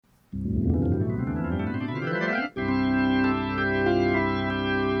Come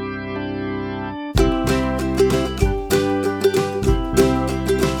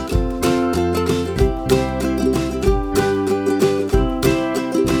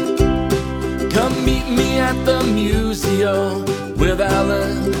meet me at the Museo with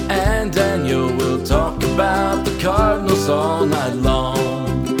Alan and Daniel. We'll talk about the Cardinals all night long.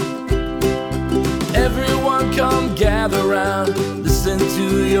 Everyone come gather round, listen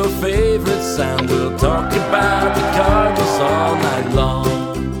to your favorite sound. We'll talk about the Cardinals all night long.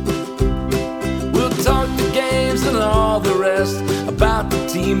 We'll talk the games and all the rest, about the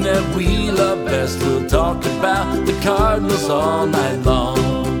team that we love best. We'll talk about the Cardinals all night long.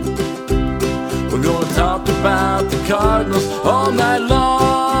 We're gonna talk about the Cardinals all night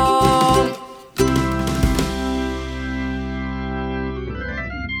long.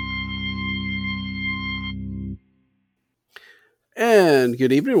 And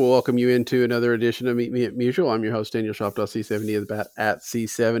good evening. We'll welcome you into another edition of Meet Me at Mutual. I'm your host, Daniel Shoptaw, C70 of the Bat at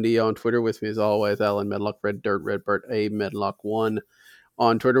C70 on Twitter. With me, as always, Alan Medlock, Red Dirt, Redbird, A Medlock1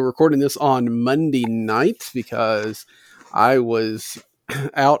 on Twitter. Recording this on Monday night because I was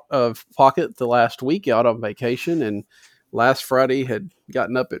out of pocket the last week, out on vacation, and last Friday had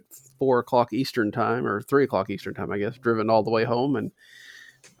gotten up at 4 o'clock Eastern time, or 3 o'clock Eastern time, I guess, driven all the way home. And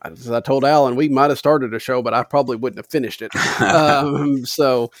as I told Alan, we might have started a show, but I probably wouldn't have finished it. And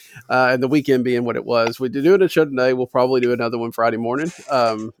the weekend being what it was, we did do a show today. We'll probably do another one Friday morning.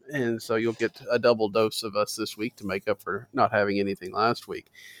 And so you'll get a double dose of us this week to make up for not having anything last week.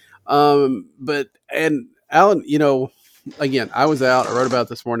 And Alan, again, I was out, I wrote about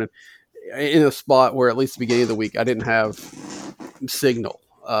this morning in a spot where at least the beginning of the week, I didn't have signal.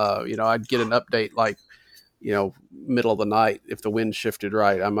 I'd get an update like, middle of the night. If the wind shifted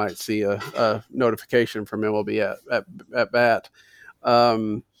right, I might see a notification from MLB at bat.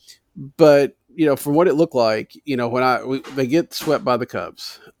 But, from what it looked like, when they get swept by the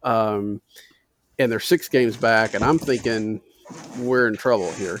Cubs, and they're 6 games back, and I'm thinking we're in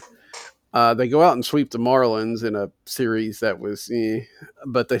trouble here. They go out and sweep the Marlins in a series that was,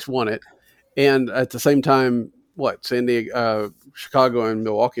 but they won it. And at the same time, San Diego, Chicago and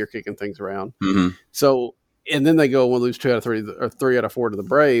Milwaukee are kicking things around. Mm-hmm. So, and then they go and lose 2 out of 3 or 3 out of 4 to the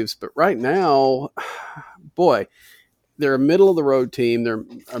Braves. But right now, boy, they're a middle of the road team. They're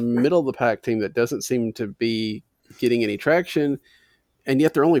a middle of the pack team that doesn't seem to be getting any traction. And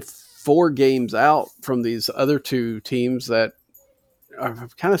yet they're only 4 games out from these other 2 teams that are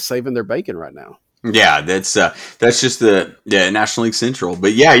kind of saving their bacon right now. Yeah, that's just the National League Central.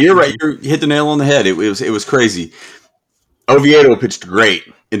 But yeah, you're right. You hit the nail on the head. It was crazy. Oviedo pitched great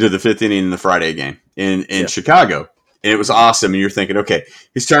into the 5th inning in the Friday game in Chicago. And it was awesome. And you're thinking, okay,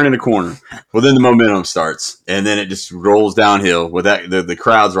 he's turning a corner. Well, then the momentum starts, and then it just rolls downhill with that. The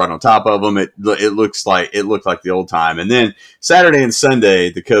crowd's right on top of them. It looked like the old time. And then Saturday and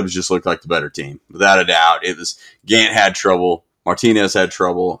Sunday, the Cubs just looked like the better team, without a doubt. It was Gant had trouble. Martinez had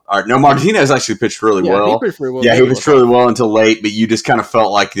trouble. Martinez actually pitched really well. He pitched really well. Yeah, he pitched really well until late, but you just kind of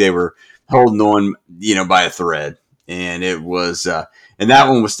felt like they were holding on, by a thread. And it was, and that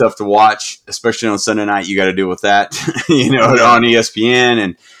one was tough to watch, especially on Sunday night. You got to deal with that, on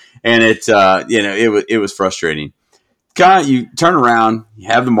ESPN, and it was frustrating. Kind of, you turn around, you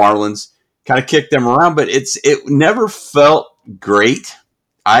have the Marlins, kind of kick them around, but it never felt great.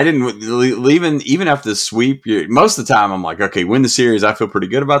 I didn't even after the sweep. Most of the time, I'm like, okay, win the series. I feel pretty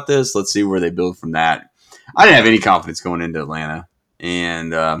good about this. Let's see where they build from that. I didn't have any confidence going into Atlanta,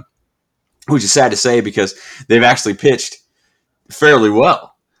 and which is sad to say because they've actually pitched fairly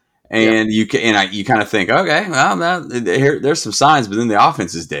well. And you kind of think, okay, well, there's some signs, but then the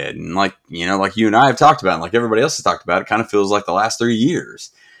offense is dead. And like you and I have talked about, and like everybody else has talked about, it kind of feels like the last 3 years.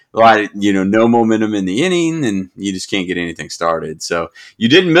 Like, no momentum in the inning, and you just can't get anything started. So you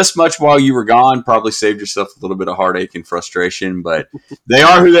didn't miss much while you were gone. Probably saved yourself a little bit of heartache and frustration, but they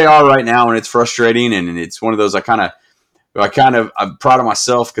are who they are right now, and it's frustrating. And it's one of those I'm proud of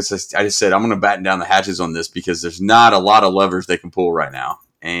myself because I just said I'm going to batten down the hatches on this because there's not a lot of levers they can pull right now.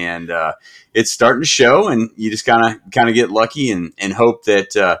 And it's starting to show, and you just kind of get lucky and hope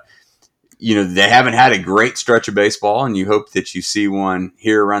that they haven't had a great stretch of baseball, and you hope that you see one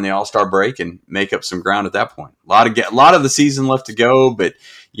here around the All-Star break and make up some ground at that point. A lot of the season left to go, but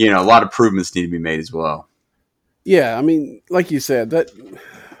a lot of improvements need to be made as well. Yeah, I mean, like you said, that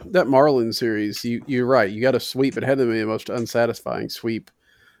Marlins series, you're right. You got to sweep. It had to be the most unsatisfying sweep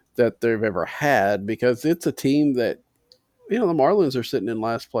that they've ever had because it's a team that, the Marlins are sitting in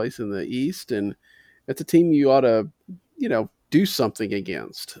last place in the East, and it's a team you ought to, do something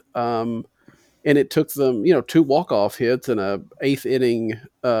against. and it took them, 2 walk-off hits and a eighth inning,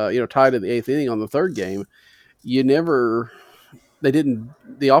 tied in the eighth inning on the third game. The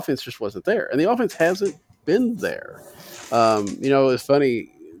offense just wasn't there, and the offense hasn't been there. It's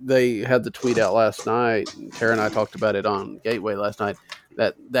funny. They had the tweet out last night. Tara and I talked about it on Gateway last night.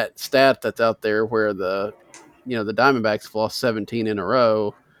 That stat that's out there where the Diamondbacks have lost 17 in a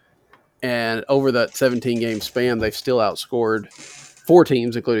row, and over that 17 game span, they've still outscored 4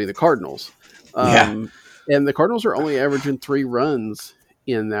 teams, including the Cardinals. And the Cardinals are only averaging 3 runs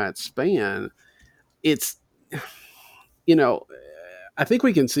in that span. It's, I think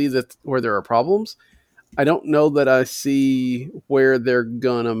we can see that where there are problems. I don't know that I see where they're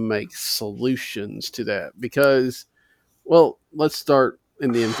going to make solutions to that because, well, let's start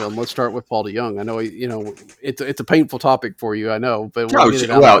in the infield. Let's start with Paul DeJong. I know, it's a painful topic for you, I know, but pull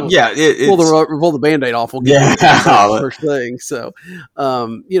the Band-Aid off. We'll get the first thing. So,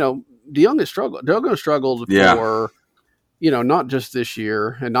 DeJong has struggled. DeJong has struggled for, not just this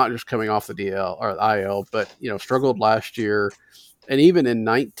year and not just coming off the DL or the IL, but, struggled last year and even in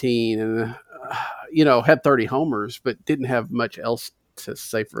 19 and, had 30 homers, but didn't have much else to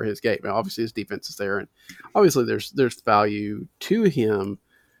say for his game. Now, obviously his defense is there and obviously there's value to him,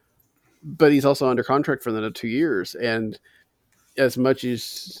 but he's also under contract for another 2 years. And as much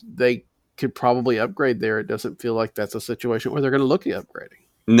as they could probably upgrade there, it doesn't feel like that's a situation where they're going to look at upgrading.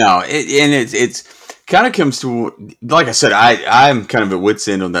 No, it's kind of comes to, like I said, I'm kind of at wit's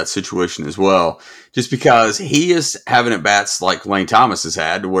end on that situation as well, just because he is having at bats like Lane Thomas has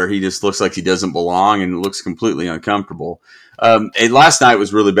had, where he just looks like he doesn't belong and looks completely uncomfortable. Last night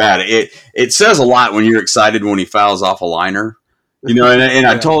was really bad. It says a lot when you're excited when he fouls off a liner.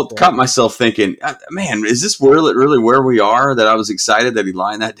 I caught myself thinking, man, is this really where we are? That I was excited that he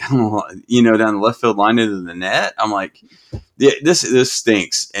lined that down, down the left field line into the net. I'm like, yeah, this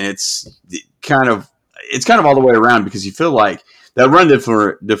stinks, and it's kind of all the way around because you feel like that run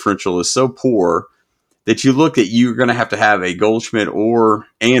differential is so poor that you look at you're going to have a Goldschmidt or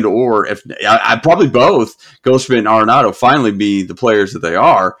if I probably both Goldschmidt and Arenado finally be the players that they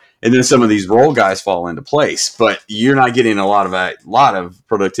are. And then some of these role guys fall into place, but you're not getting a lot of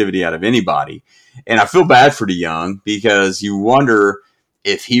productivity out of anybody. And I feel bad for DeJong because you wonder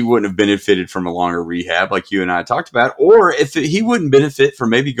if he wouldn't have benefited from a longer rehab like you and I talked about, or if he wouldn't benefit from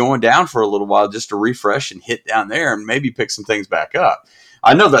maybe going down for a little while just to refresh and hit down there and maybe pick some things back up.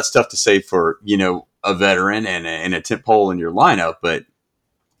 I know that's tough to say for, a veteran and a tent pole in your lineup, but,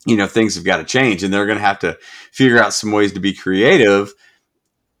 things have got to change and they're going to have to figure out some ways to be creative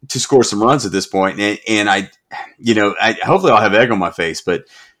to score some runs at this point. And I hopefully I'll have egg on my face, but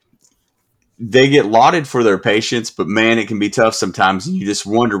they get lauded for their patience, but man, it can be tough sometimes. And you just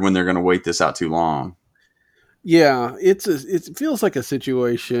wonder when they're going to wait this out too long. Yeah. It feels like a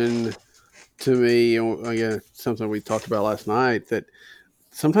situation to me. Again, something we talked about last night, that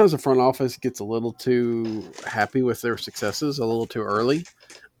sometimes the front office gets a little too happy with their successes a little too early.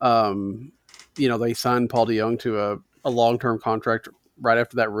 They signed Paul DeJong to a long-term contract right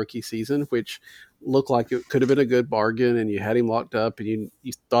after that rookie season, which looked like it could have been a good bargain, and you had him locked up, and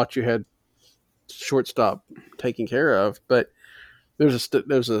you thought you had shortstop taken care of. But there's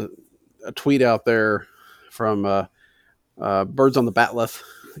a tweet out there from Birds on the Batleth,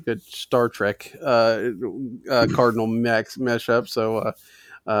 a good Star Trek Cardinal mesh up. So,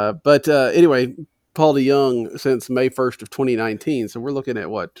 anyway, Paul DeJong since May 1st of 2019. So we're looking at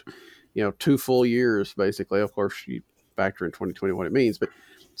 2 full years basically. Of course, you factor in 2020 what it means, but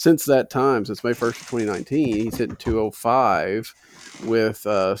since that time, since May 1st of 2019, he's hitting 205 with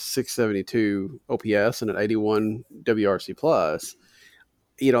 672 OPS and an 81 WRC plus.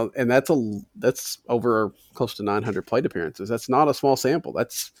 And that's over close to 900 plate appearances. That's not a small sample.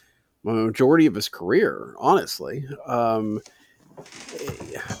 That's the majority of his career, honestly.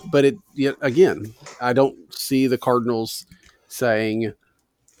 But again, I don't see the Cardinals saying,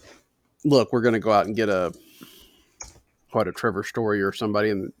 "Look, we're going to go out and get a Trevor Story or somebody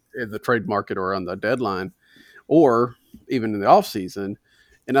in the trade market or on the deadline, or even in the offseason,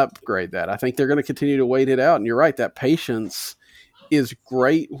 and upgrade that." I think they're going to continue to wait it out. And you're right, that patience is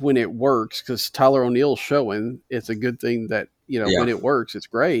great when it works, because Tyler O'Neill's showing it's a good thing that, when it works, it's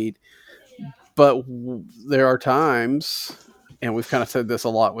great. But there are times, and we've kind of said this a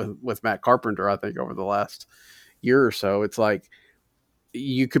lot with Matt Carpenter, I think, over the last year or so, it's like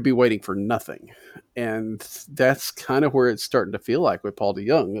you could be waiting for nothing. And that's kind of where it's starting to feel like with Paul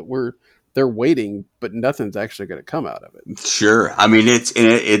DeJong, that they're waiting, but nothing's actually going to come out of it. Sure. I mean,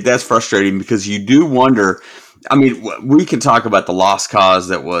 that's frustrating because you do wonder. I mean, we can talk about the lost cause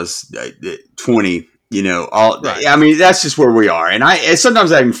that was 20, right. I mean, that's just where we are. And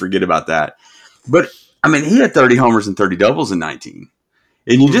sometimes I even forget about that. But I mean, he had 30 homers and 30 doubles in 19,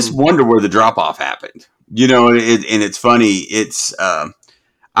 and you just wonder where the drop off happened. And it's funny. It's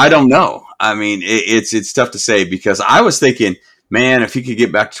I don't know. I mean, it's tough to say because I was thinking, man, if he could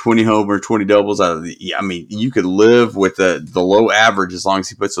get back to 20 homer, 20 doubles, I mean, you could live with the low average as long as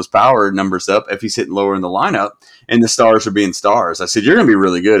he puts those power numbers up. If he's hitting lower in the lineup and the stars are being stars, I said, you're going to be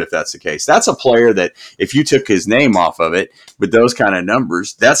really good if that's the case. That's a player that if you took his name off of it with those kind of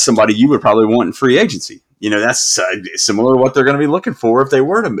numbers, that's somebody you would probably want in free agency. That's similar to what they're going to be looking for if they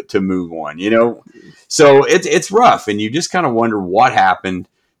were to move one. So it's rough, and you just kind of wonder what happened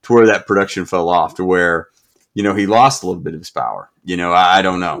to where that production fell off to where, he lost a little bit of his power. I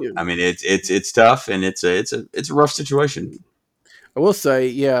don't know. I mean, it's tough, and it's a rough situation. I will say,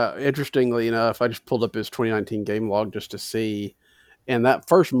 yeah, interestingly enough, I just pulled up his 2019 game log just to see, and that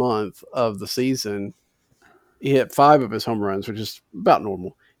first month of the season, he hit 5 of his home runs, which is about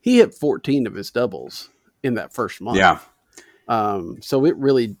normal. He hit 14 of his doubles in that first month. Yeah. So it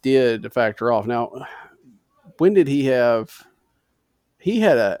really did factor off. Now, when did he have? He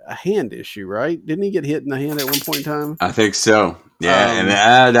had a hand issue, right? Didn't he get hit in the hand at one point in time? I think so. Yeah,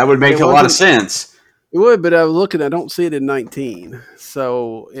 and that would make a lot of sense. It would, but I was looking. I don't see it in 19.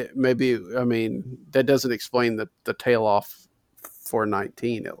 So that doesn't explain the tail off for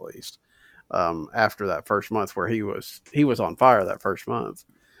 19 at least. After that first month where he was on fire that first month.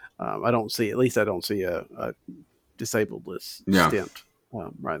 I don't see a disabled list stint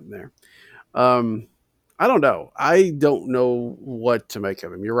right in there. I don't know. I don't know what to make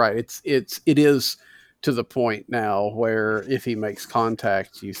of him. You're right. It is to the point now where if he makes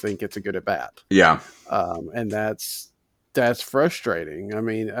contact, you think it's a good at bat. Yeah. And that's frustrating. I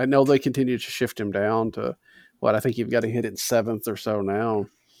mean, I know they continue to shift him down to what I think you've got to hit in 7th or so now.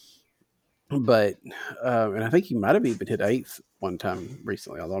 But and I think he might have even hit 8th one time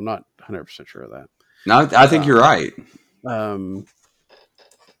recently, although I'm not 100% sure of that. No, I think you're right.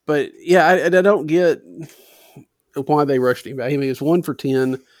 But yeah, I don't get why they rushed him back. I mean, he was 1 for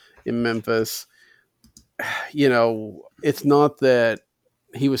 10 in Memphis. It's not that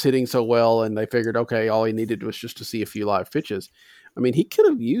he was hitting so well and they figured, okay, all he needed was just to see a few live pitches. I mean, he could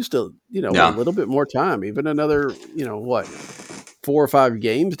have used a little bit more time, even another, 4 or 5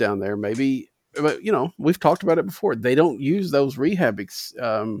 games down there, maybe. But, we've talked about it before. They don't use those rehab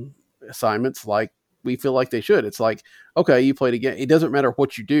assignments like we feel like they should. It's like, okay, you played a game. It doesn't matter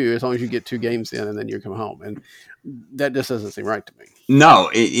what you do as long as you get 2 games in and then you come home. And that just doesn't seem right to me. No,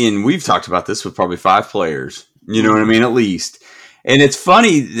 and we've talked about this with probably 5 players. You know what I mean? At least. And it's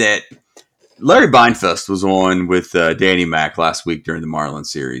funny that Larry Beinfest was on with Danny Mac last week during the Marlins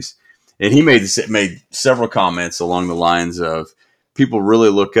series. And he made several comments along the lines of people really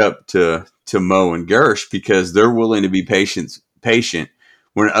look up to Mo and Gersh because they're willing to be patient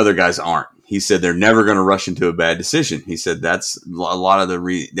when other guys aren't. He said they're never going to rush into a bad decision. He said that's a lot of the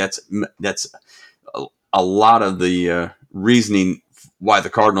reasoning why the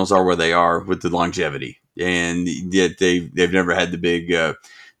Cardinals are where they are with the longevity, and yet they've never had the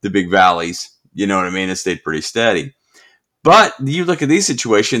big valleys. You know what I mean? It stayed pretty steady. But you look at these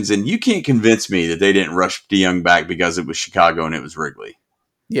situations, and you can't convince me that they didn't rush DeYoung back because it was Chicago and it was Wrigley.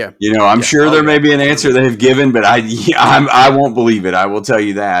 Yeah, I'm sure there may be an answer they've given, but I won't believe it. I will tell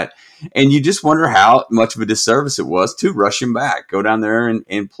you that. And you just wonder how much of a disservice it was to rush him back, go down there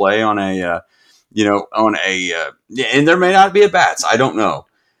and play on and there may not be at bats. I don't know,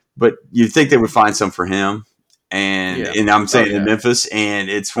 but you'd think they would find some for him. And I'm saying in Memphis, and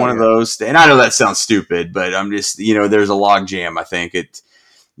it's one of those, and I know that sounds stupid, but I'm just, there's a log jam, I think at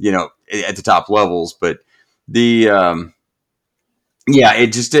the top levels, but it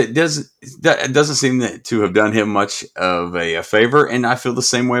doesn't seem to have done him much of a favor. And I feel the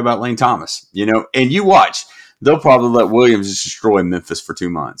same way about Lane Thomas, and you watch, they'll probably let Williams just destroy Memphis for 2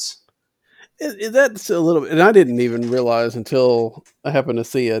 months. That's a little bit, and I didn't even realize until I happened to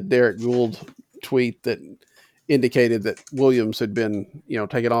see a Derek Gould tweet that indicated that Williams had been,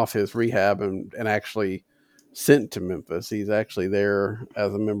 taken off his rehab and actually sent to Memphis. He's actually there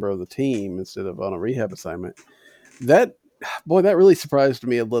as a member of the team instead of on a rehab assignment. That really surprised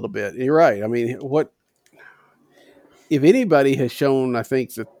me a little bit. You're right. I mean, if anybody has shown, I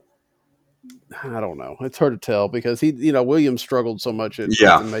think that, I don't know. It's hard to tell because Williams struggled so much at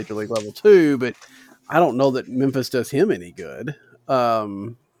the major league level too, but I don't know that Memphis does him any good.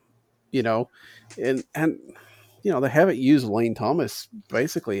 And they haven't used Lane Thomas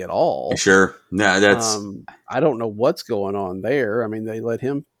basically at all. Sure. No, that's, I don't know what's going on there. I mean, they let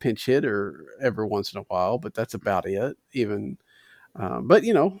him pinch hitter every once in a while, but that's about it even. But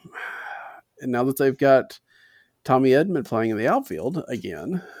and now that they've got Tommy Edman playing in the outfield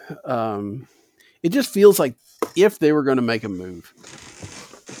again, it just feels like if they were going to make a move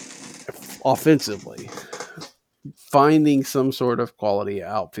offensively, finding some sort of quality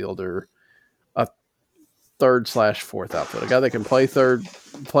outfielder, a 3rd/4th outfielder, a guy that can play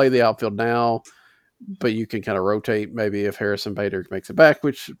the outfield now, but you can kind of rotate maybe if Harrison Bader makes it back,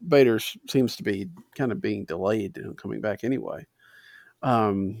 which Bader seems to be kind of being delayed and coming back anyway.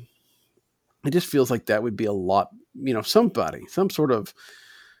 It just feels like that would be a lot, some sort of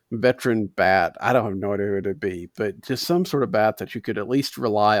veteran bat. I don't have no idea who it would be, but just some sort of bat that you could at least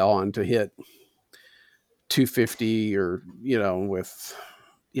rely on to hit 250 or, with,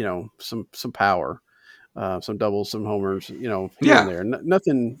 some power, some doubles, some homers, here and there.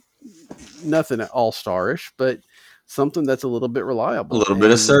 Nothing all-starish, but something that's a little bit reliable. A little bit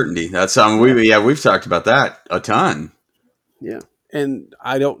of certainty. That's something we've talked about that a ton. Yeah. And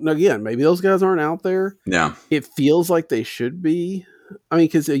I don't know, again, maybe those guys aren't out there. Yeah. It feels like they should be. I mean,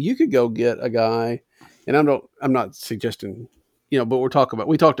 because you could go get a guy, and I'm not suggesting, but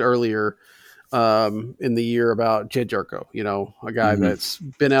we talked earlier in the year about Jed Jerko, a guy that's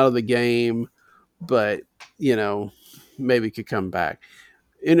been out of the game, but, maybe could come back.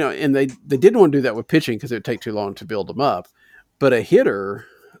 And they didn't want to do that with pitching because it would take too long to build them up. But a hitter,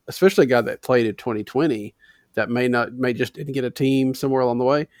 especially a guy that played in 2020, that may just didn't get a team somewhere along the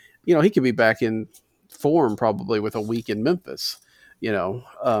way, he could be back in form probably with a week in Memphis, so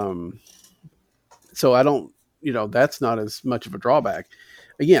I don't, that's not as much of a drawback.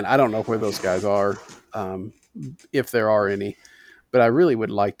 Again, I don't know where those guys are, if there are any, but I really would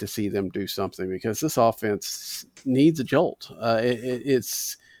like to see them do something because this offense needs a jolt.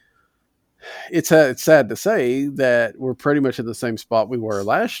 It's sad to say that we're pretty much in the same spot we were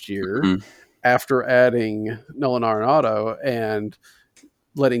last year after adding Nolan Arenado and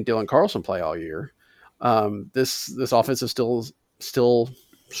letting Dylan Carlson play all year. This offense is still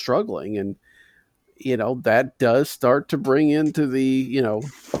struggling, and that does start to bring into the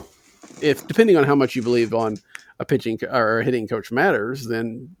if depending on how much you believe on a pitching or a hitting coach matters,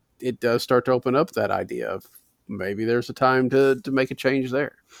 then it does start to open up that idea of maybe there's a time to make a change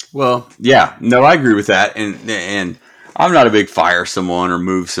there. Well, yeah, no, I agree with that, and I'm not a big fire someone or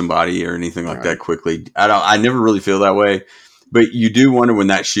move somebody or anything like that quickly. I never really feel that way, but you do wonder when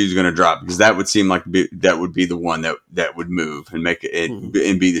that shoe's going to drop, because that would seem like that would be the one that would move and make it and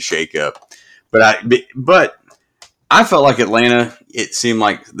be the shakeup. But I felt like Atlanta, it seemed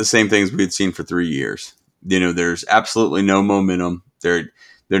like the same things we had seen for 3 years. There's absolutely no momentum. They're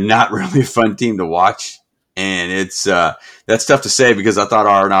not really a fun team to watch. And it's that's tough to say because I thought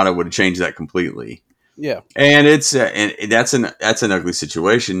Arenado would have changed that completely. Yeah, and it's and that's an ugly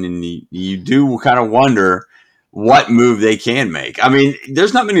situation, and you do kind of wonder what move they can make. I mean,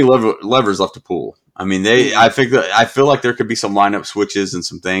 there's not many levers left to pull. I mean, I feel like there could be some lineup switches and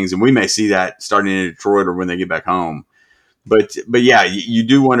some things, and we may see that starting in Detroit or when they get back home. But yeah, you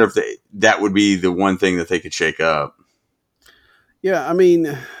do wonder if that would be the one thing that they could shake up. Yeah, I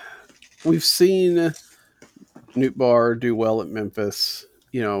mean, we've seen Nootbaar do well at Memphis.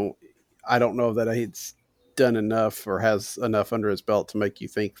 I don't know that he's done enough or has enough under his belt to make you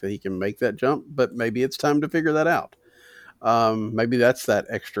think that he can make that jump, but maybe it's time to figure that out. Maybe that's that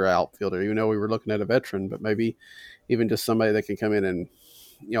extra outfielder. We were looking at a veteran, but maybe even just somebody that can come in and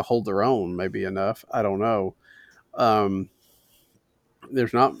hold their own may be enough. I don't know.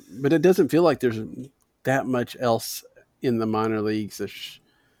 There's not, but it doesn't feel like there's that much else in the minor leagues that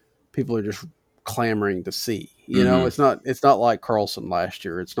people are just clamoring to see. It's not like Carlson last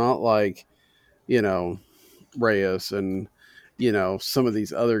year. It's not like Reyes and some of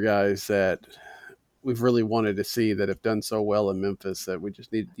these other guys that we've really wanted to see that have done so well in Memphis that we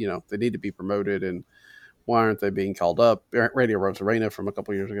just need they need to be promoted, and why aren't they being called up? Radio Rosarena from a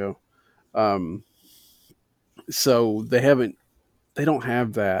couple years ago. So they don't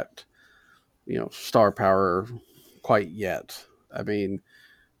have that star power quite yet. I mean,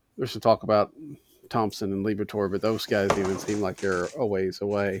 there's some talk about Thompson and Liberatore, but those guys even seem like they're a ways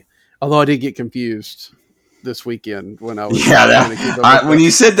away. Although I did get confused this weekend when I was when you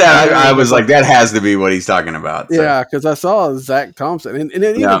said that, I was like, that has to be what he's talking about. So. Yeah, because I saw Zach Thompson, and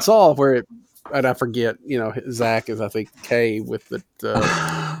then even saw where and I forget, Zach is I think K with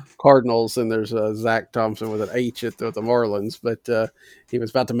the Cardinals, and there's Zach Thompson with an H at the Marlins, but he was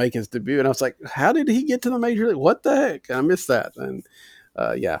about to make his debut, and I was like, how did he get to the major league? What the heck? I missed that, and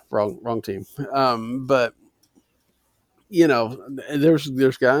wrong team. But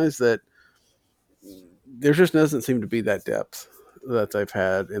there's guys that there just doesn't seem to be that depth that they've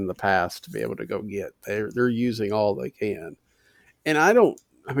had in the past to be able to go get. They're using all they can, and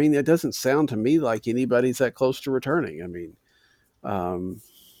it doesn't sound to me like anybody's that close to returning. I mean,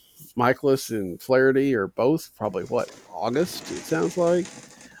 Michaelis and Flaherty are both probably August. It sounds like.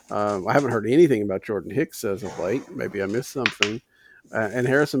 I haven't heard anything about Jordan Hicks as of late. Maybe I missed something. And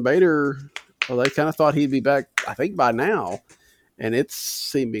Harrison Bader, well, they kind of thought he'd be back, I think, by now. And it's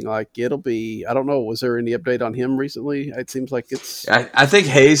seeming like it'll be, I don't know, was there any update on him recently? It seems like it's... I think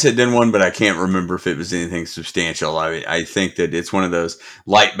Hayes had done one, but I can't remember if it was anything substantial. I think that it's one of those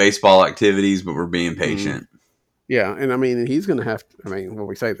light baseball activities, but we're being patient. Yeah, and I mean, he's going to have to, I mean, when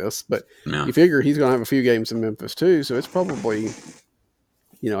we say this, but Yeah. you figure he's going to have a few games in Memphis too, so it's probably,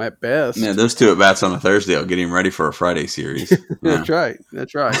 at best. Yeah, those 2 at-bats on a Thursday will get him ready for a Friday series. That's right.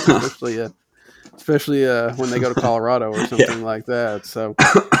 Especially when they go to Colorado or something like that. So,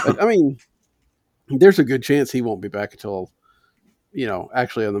 but, I mean, there's a good chance he won't be back until,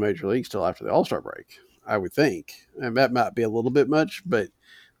 actually in the major leagues till after the All-Star break, I would think. And that might be a little bit much, but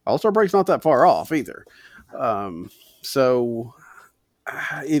All-Star break's not that far off either. So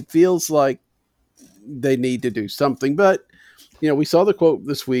it feels like they need to do something. But, we saw the quote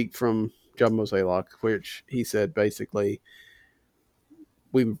this week from John Mozeliak, which he said basically,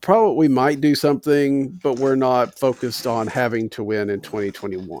 we might do something, but we're not focused on having to win in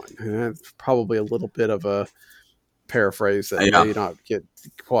 2021. And that's probably a little bit of a paraphrase that may not get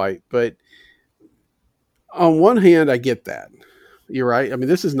quite. But on one hand, I get that. You're right. I mean,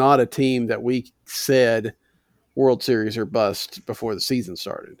 this is not a team that we said World Series or bust before the season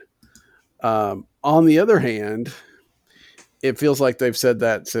started. On the other hand, it feels like they've said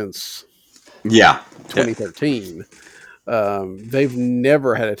that since 2013. They've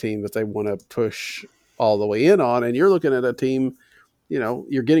never had a team that they want to push all the way in on. And you're looking at a team,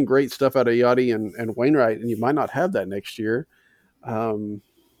 you're getting great stuff out of Yachty and Wainwright, and you might not have that next year. I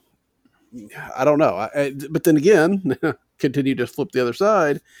don't know. But then again, continue to flip the other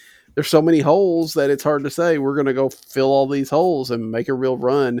side. There's so many holes that it's hard to say we're going to go fill all these holes and make a real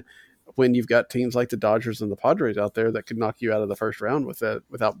run when you've got teams like the Dodgers and the Padres out there that could knock you out of the first round with that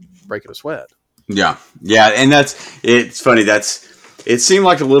without breaking a sweat. Yeah. And it's funny. It seemed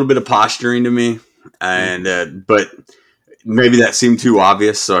like a little bit of posturing to me, and but maybe that seemed too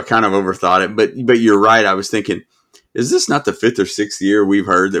obvious, so I kind of overthought it. But you're right. I was thinking, is this not the 5th or 6th year we've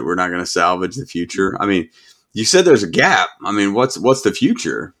heard that we're not going to salvage the future? I mean, you said there's a gap. I mean, what's the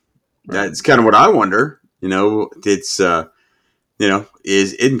future? Right. That's kind of what I wonder. It's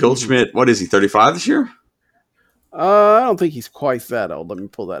is Eden Goldschmidt? What is he? 35 this year? I don't think he's quite that old. Let me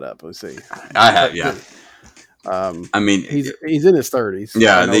pull that up. Let's see. I have, yeah. I mean, he's in his 30s.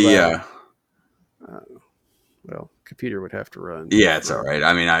 Yeah, well, computer would have to run. Yeah, it's all right.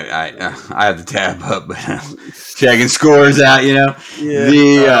 I mean, I have the tab up, but checking scores out.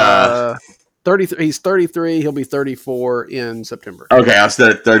 Yeah. 33. He's 33. He'll be 34 in September. Okay, I was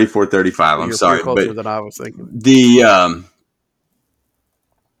at 34, 35. I'm sorry, closer than I was thinking.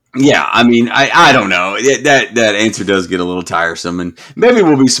 Yeah, I mean, I don't know. That answer does get a little tiresome, and maybe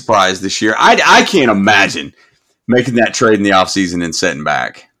we'll be surprised this year. I can't imagine making that trade in the offseason and setting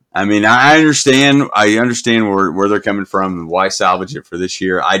back. I mean, I understand where they're coming from and why salvage it for this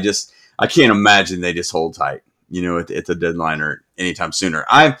year. I can't imagine they just hold tight, at the deadline or anytime sooner.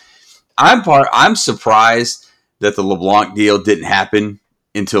 I'm surprised that the LeBlanc deal didn't happen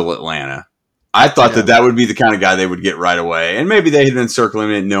until Atlanta. I thought that would be the kind of guy they would get right away, and maybe they had been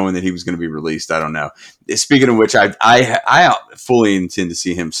circling it, knowing that he was going to be released. I don't know. Speaking of which, I fully intend to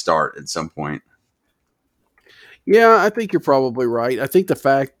see him start at some point. Yeah, I think you're probably right. I think the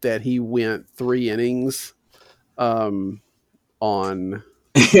fact that he went 3 innings, on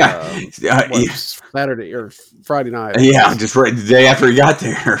Saturday or Friday night. Yeah, just right the day after he got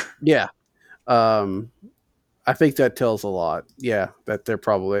there. Yeah, I think that tells a lot. Yeah, that they're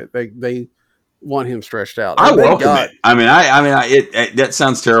probably they want him stretched out. I welcome it. I mean, it that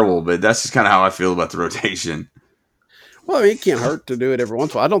sounds terrible, but that's just kind of how I feel about the rotation. Well, I mean, it can't hurt to do it every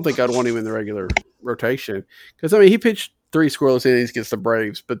once in a while. I don't think I'd want him in the regular rotation because, I mean, he pitched 3 scoreless innings against the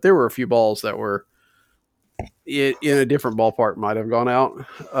Braves, but there were a few balls that were in a different ballpark might have gone out.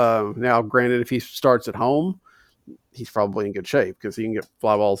 Now, granted, if he starts at home, he's probably in good shape because he can get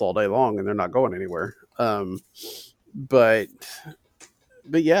fly balls all day long and they're not going anywhere. But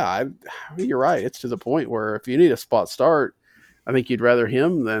yeah, I mean, you're right. It's to the point where if you need a spot start, I think you'd rather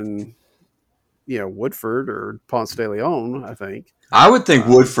him than, Woodford or Ponce de Leon, I think. I would think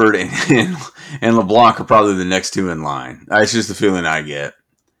Woodford and LeBlanc are probably the next 2 in line. That's just the feeling I get.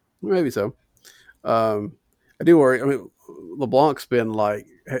 Maybe so. I do worry. I mean, LeBlanc's been like,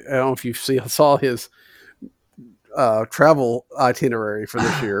 I don't know if you saw his travel itinerary for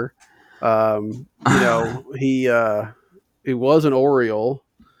this year. He was an Oriole.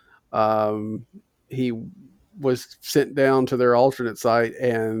 He was sent down to their alternate site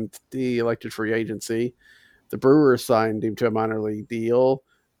and he elected free agency. The Brewers signed him to a minor league deal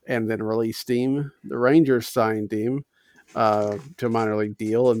and then released him. The Rangers signed him to a minor league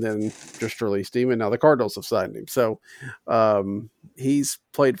deal and then just released him. And now the Cardinals have signed him. So he's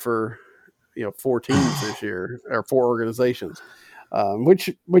played for 4 teams this year, or 4 organizations,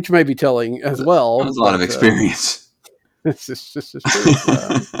 which may be telling as well. That's a lot of experience. This is true.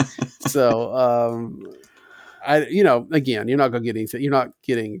 Again, you're not going to get anything. You're not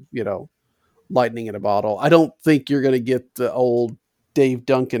getting, lightning in a bottle. I don't think you're going to get the old Dave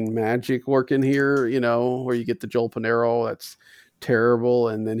Duncan magic working here, where you get the Joel Pinheiro. That's terrible.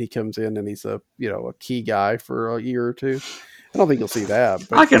 And then he comes in and he's a key guy for a year or two. I don't think you'll see that.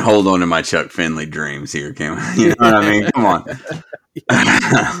 But I can hold on to my Chuck Finley dreams here, Kim. You know what I mean? Come on.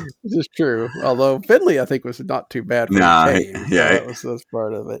 This is true. Although Finley, I think, was not too bad for the game. Yeah. That's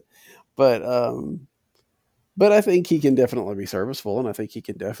part of it. But I think he can definitely be serviceable, and I think he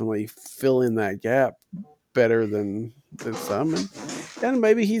can definitely fill in that gap better than some. And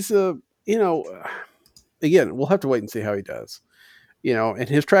maybe he's again, we'll have to wait and see how he does. And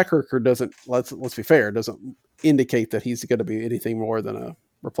his track record doesn't, let's be fair, doesn't indicate that he's going to be anything more than a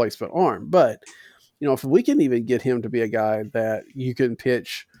replacement arm. But, if we can even get him to be a guy that you can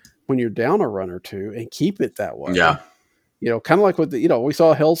pitch when you're down a run or two and keep it that way. Yeah. Kind of like what we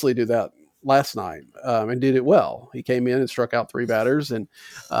saw Helsley do that last night and did it well. He came in and struck out 3 batters and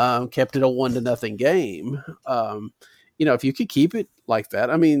kept it a 1-0 game. If you could keep it like that,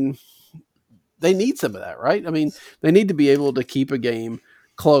 I mean, they need some of that, right? I mean, they need to be able to keep a game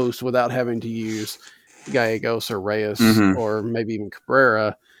close without having to use Gallegos or Reyes or maybe even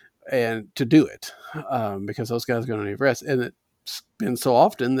Cabrera and to do it because those guys are going to need rest. And it's been so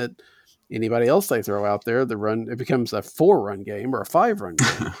often that anybody else they throw out there, it becomes a 4-run game or a 5-run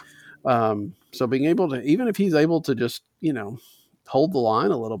game. So being able to, even if he's able to just, hold the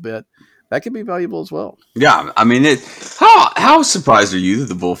line a little bit, that could be valuable as well. Yeah, I mean, how surprised are you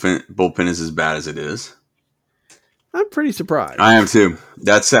that the bullpen is as bad as it is? I'm pretty surprised. I am too.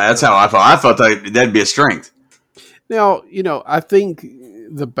 That's how I felt. I thought that'd be a strength. Now, I think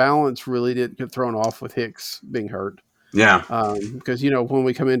the balance really did get thrown off with Hicks being hurt. Yeah. Because, when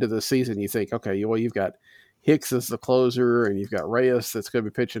we come into the season, you think, okay, well, you've got Hicks as the closer, and you've got Reyes that's going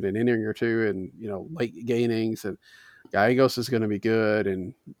to be pitching an inning or two, and late innings, and Gallegos is going to be good,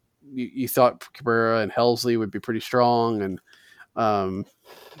 and you thought Cabrera and Helsley would be pretty strong, and I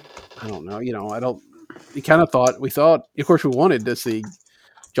don't know, we thought, of course, we wanted to see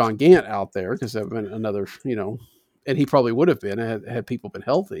John Gant out there because that would have been another, and he probably would have been had people been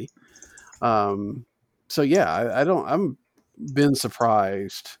healthy. So yeah, I'm been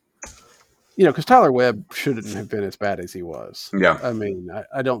surprised. Because Tyler Webb shouldn't have been as bad as he was. Yeah. I mean,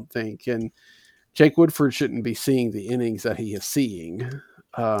 I don't think. And Jake Woodford shouldn't be seeing the innings that he is seeing.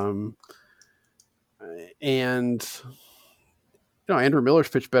 And, Andrew Miller's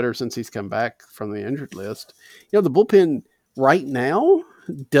pitched better since he's come back from the injured list. The bullpen right now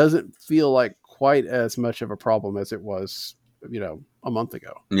doesn't feel like quite as much of a problem as it was, a month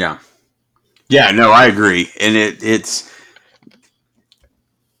ago. Yeah. Yeah, no, I agree. And it's,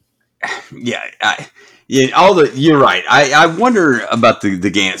 yeah, you're right. I wonder about the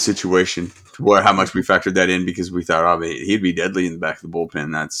Gant situation, how much we factored that in because we thought, he'd be deadly in the back of the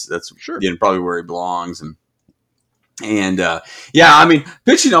bullpen. That's sure. Probably where he belongs. And yeah, I mean,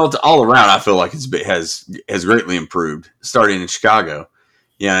 pitching all around, I feel like has greatly improved starting in Chicago.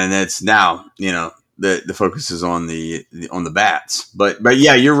 Yeah, and that's now the focus is on the bats. But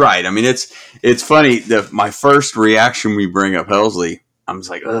yeah, you're right. I mean, it's funny. My first reaction when we bring up Helsley, I was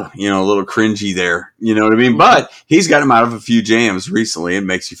like, a little cringy there. You know what I mean? But he's got him out of a few jams recently. It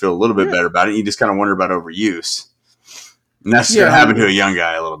makes you feel a little bit better about it. You just kind of wonder about overuse. And that's going to happen to a young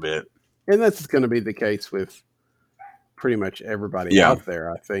guy a little bit. And that's going to be the case with pretty much everybody out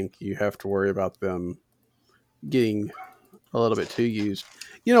there. I think you have to worry about them getting a little bit too used.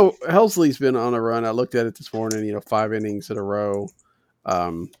 Helsley's been on a run. I looked at it this morning, 5 innings in a row,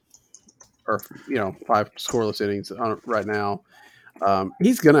 or 5 scoreless innings right now.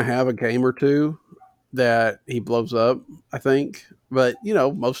 He's going to have a game or two that he blows up, I think, but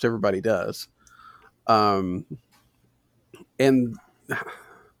most everybody does. And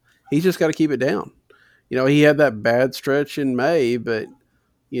he's just got to keep it down. He had that bad stretch in May, but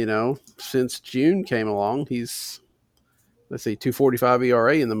since June came along, he's 2.45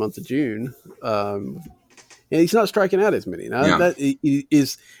 ERA in the month of June. And he's not striking out as many. Now that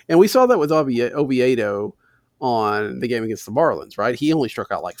is, and we saw that with Oviedo on the game against the Marlins, right? He only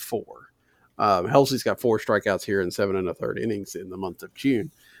struck out like 4. Helsley's got 4 strikeouts here in 7 1/3 innings in the month of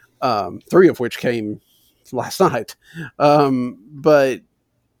June, 3 of which came last night. But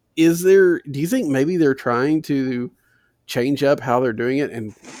do you think maybe they're trying to change up how they're doing it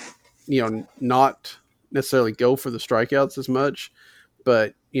and, not necessarily go for the strikeouts as much,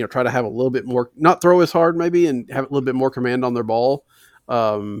 but, try to have a little bit more, not throw as hard maybe, and have a little bit more command on their ball.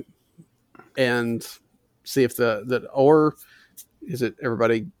 And see if or is it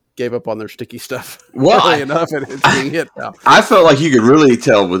everybody gave up on their sticky stuff early enough and it's being hit now? I felt like you could really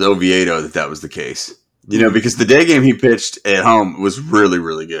tell with Oviedo that was the case, because the day game he pitched at home was really,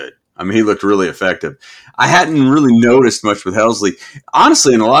 really good. I mean, he looked really effective. I hadn't really noticed much with Helsley.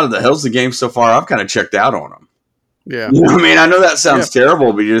 Honestly, in a lot of the Helsley games so far, I've kind of checked out on him. Yeah. I know that sounds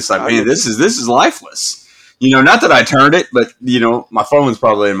terrible, but you're just like, man, this is lifeless. Not that I turned it, but, my phone was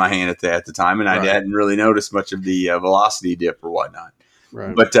probably in my hand at the time, and I hadn't really noticed much of the velocity dip or whatnot.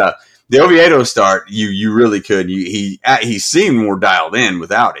 Right. But the Oviedo start, you really could. He seemed more dialed in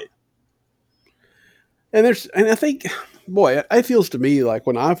without it. And I think, boy, it feels to me like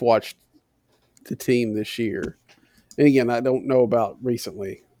when I've watched the team this year, and again, I don't know about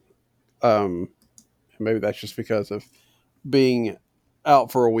recently, maybe that's just because of being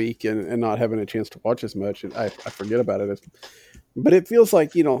out for a week and not having a chance to watch as much. I forget about it. But it feels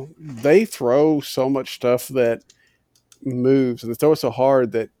like, they throw so much stuff that moves and they throw it so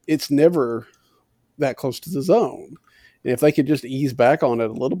hard that it's never that close to the zone. And if they could just ease back on it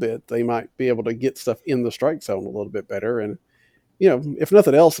a little bit, they might be able to get stuff in the strike zone a little bit better. And, if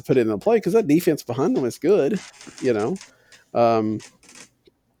nothing else, to put it in the play, because that defense behind them is good, getting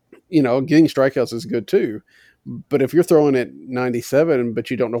strikeouts is good too. But if you're throwing at 97,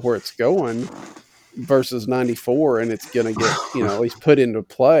 but you don't know where it's going versus 94 and it's going to get, at least put into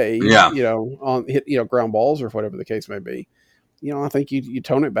play, on hit, ground balls or whatever the case may be, I think you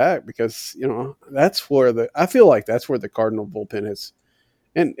tone it back because, that's where I feel like that's where the Cardinal bullpen is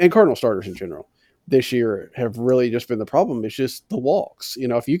and Cardinal starters in general this year have really just been the problem. It's just the walks.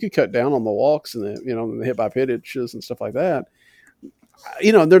 If you could cut down on the walks and the hit by pitches and stuff like that,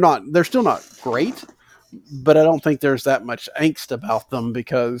 they're still not great. But I don't think there's that much angst about them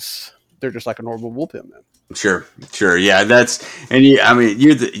because they're just like a normal bullpen then. Sure. Yeah,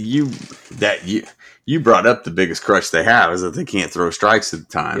 you brought up the biggest crutch they have is that they can't throw strikes at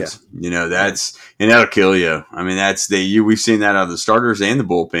times. Yeah. That'll kill you. I mean, we've seen that out of the starters and the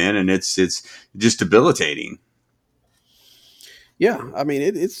bullpen, and it's just debilitating. Yeah, I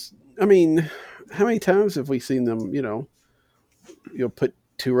mean, how many times have we seen them, put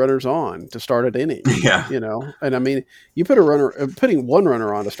two runners on to start an inning? Yeah. And I mean, you putting one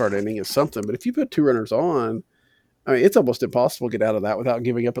runner on to start an inning is something, but if you put two runners on, I mean, it's almost impossible to get out of that without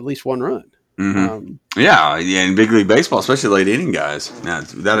giving up at least one run. Mm-hmm. In big league baseball, especially late inning guys,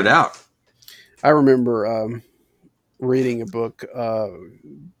 without a doubt. I remember reading a book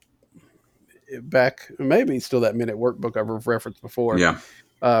back, maybe still that Minute Work book I've referenced before. Yeah.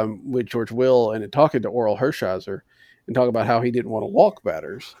 With George Will and talking to Oral Hershiser and talk about how he didn't want to walk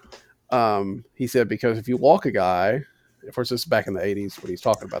batters. He said, because if you walk a guy, of course, this is back in the 80s when he's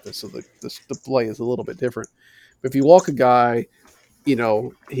talking about this, so the play is a little bit different. But if you walk a guy,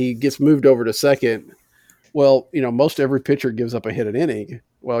 he gets moved over to second. Well, most every pitcher gives up a hit an inning.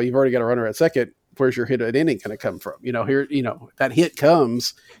 Well, you've already got a runner at second. Where's your hit an inning going to come from? That hit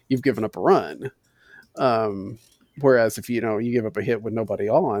comes, you've given up a run. Whereas if you give up a hit with nobody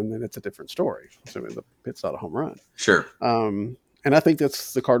on, then it's a different story. So it's not a home run. Sure. And I think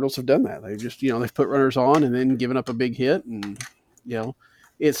that's the Cardinals have done that. They just they've put runners on and then given up a big hit, and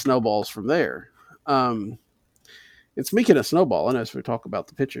it snowballs from there. And speaking of snowballing, as we talk about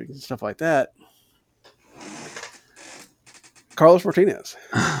the pitching and stuff like that, Carlos Martinez,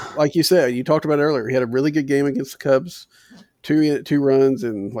 like you said, you talked about it earlier, he had a really good game against the Cubs, two runs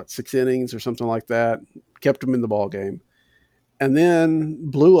in 6 innings or something like that. Kept him in the ball game, and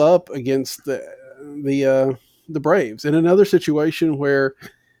then blew up against the Braves in another situation where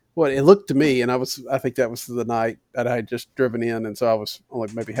it looked to me, and I think that was the night that I had just driven in, and so I was only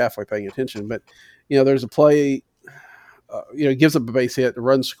maybe halfway paying attention. But there's a play, gives up a base hit, the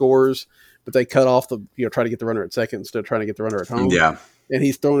run scores, but they cut off try to get the runner at second instead of trying to get the runner at home. Yeah, and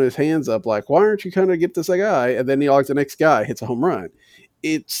he's throwing his hands up like, why aren't you kind of get this guy? And then the next guy hits a home run.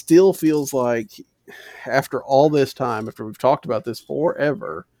 It still feels like, after all this time, after we've talked about this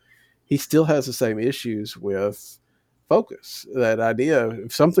forever, he still has the same issues with focus. That idea,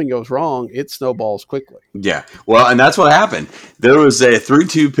 if something goes wrong, it snowballs quickly. Yeah. Well, and that's what happened. There was a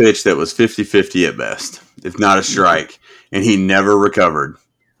 3-2 pitch that was 50-50 at best, if not a strike, and he never recovered.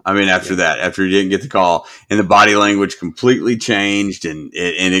 I mean, after he didn't get the call, and the body language completely changed, and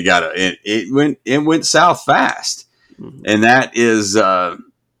it went south fast. Mm-hmm. And that is,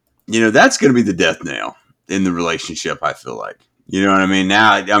 that's going to be the death knell. in the relationship. I feel like, you know what I mean.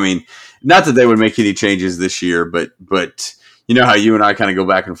 Now, I mean, not that they would make any changes this year, but you know how you and I kind of go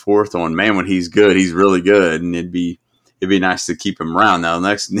back and forth on, man, when he's good, he's really good, and it'd be nice to keep him around. Now,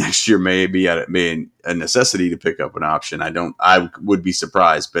 next year may be a necessity to pick up an option. I would be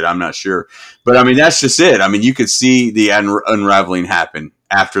surprised, but I'm not sure. But I mean, that's just it. I mean, you could see the unraveling happen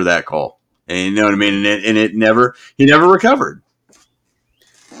after that call, and you know what I mean. And he never recovered.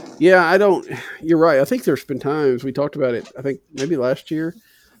 Yeah, you're right. I think there's been times we talked about it. I think maybe last year,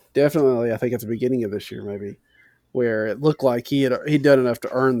 definitely. I think at the beginning of this year, maybe, where it looked like he'd done enough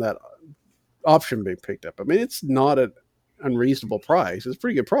to earn that option being picked up. I mean, it's not an unreasonable price. It's a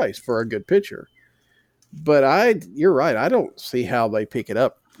pretty good price for a good pitcher. But you're right. I don't see how they pick it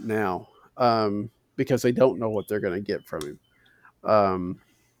up now because they don't know what they're going to get from him. I'm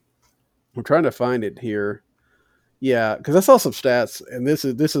trying to find it here. Yeah, because I saw some stats, and this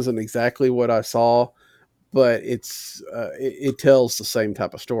isn't exactly what I saw, but it tells the same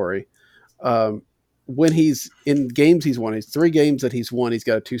type of story. When he's in games he's won, 3 games that he's won, he's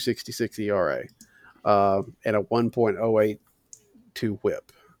got a 2.66 ERA and a 1.082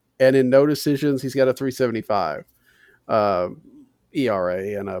 WHIP, and in no decisions he's got a 3.75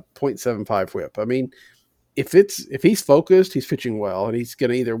 ERA and a 0.75 WHIP. I mean, if he's focused, he's pitching well, and he's going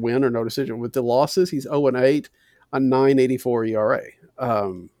to either win or no decision. With the losses, he's 0-8. A 9.84 ERA.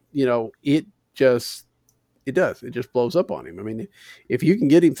 You know, it just blows up on him. I mean, if you can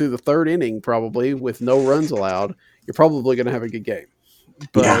get him through the 3rd inning, probably with no runs allowed, you're probably going to have a good game.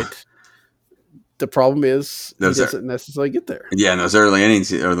 But the problem is he doesn't necessarily get there. Yeah, and those early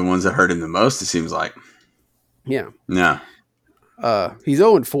innings are the ones that hurt him the most, it seems like. Yeah. No. He's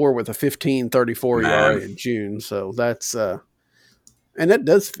 0-4 with a 15.34 ERA in June. So that's and that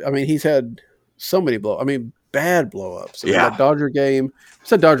does. I mean, he's had so many bad blow-ups. That Dodger game.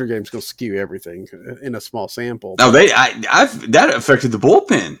 So Dodger game's going to skew everything in a small sample. No, that affected the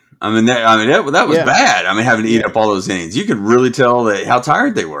bullpen. I mean, that was bad. I mean, having to eat up all those innings, you could really tell how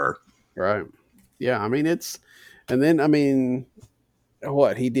tired they were. Right. Yeah. I mean, and then I mean,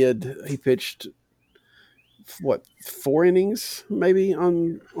 what he did, he pitched 4 innings maybe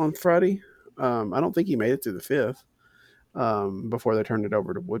on Friday. I don't think he made it through the 5th before they turned it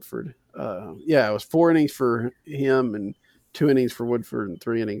over to Woodford. It was 4 innings for him and 2 innings for Woodford and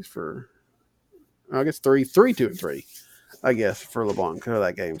 3 innings for, I guess 3, 2, and 3, I guess, for LeBlanc for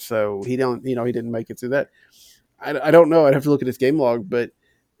that game. So he didn't make it through that. I don't know. I'd have to look at his game log, but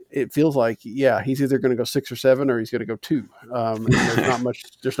it feels like, he's either going to go 6 or 7 or he's going to go 2. And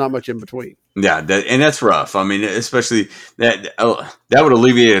there's not much in between. Yeah. And that's rough. I mean, especially that would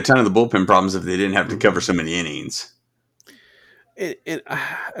alleviate a ton of the bullpen problems if they didn't have to cover so many innings. And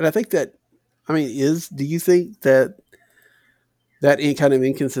I think that, I mean, do you think that kind of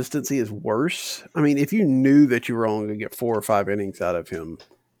inconsistency is worse? I mean, if you knew that you were only going to get 4 or 5 innings out of him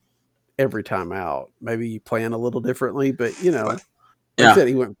every time out, maybe you plan a little differently. But like I said,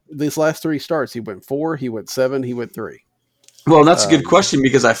 he went these last 3 starts. He went 4, he went 7, he went 3. Well, that's a good question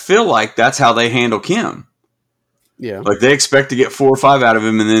because I feel like that's how they handle Kim. Yeah, like they expect to get 4 or 5 out of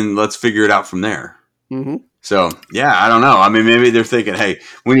him, and then let's figure it out from there. Mm-hmm. So, I don't know. I mean, maybe they're thinking, hey,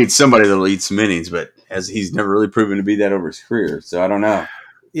 we need somebody that'll eat some innings, but as he's never really proven to be that over his career. So I don't know.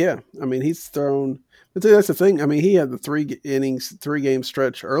 Yeah. I mean, he's thrown, but that's the thing. I mean, he had the 3 innings, 3-game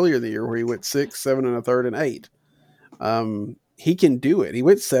stretch earlier in the year where he went 6, 7 1/3, and 8. He can do it. He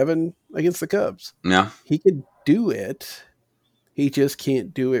went 7 against the Cubs. Yeah. He could do it. He just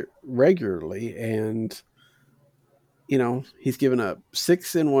can't do it regularly. And, he's given up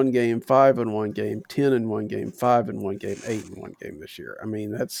 6 in 1 game, 5 in 1 game, 10 in 1 game, 5 in 1 game, 8 in 1 game this year. I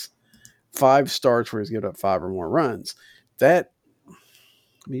mean, that's 5 starts where he's given up 5 or more runs. You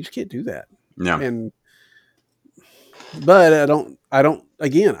just can't do that. No. But I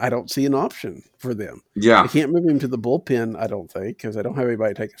don't see an option for them. Yeah. I can't move him to the bullpen, I don't think, because I don't have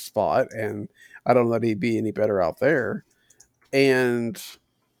anybody take a spot, and I don't know that he'd be any better out there. And,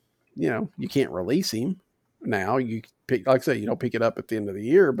 you can't release him now. You pick, like I say, you don't pick it up at the end of the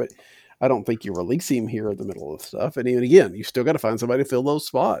year, but I don't think you release him here in the middle of stuff. And even again, you still got to find somebody to fill those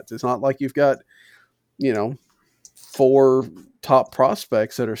spots. It's not like you've got, 4 top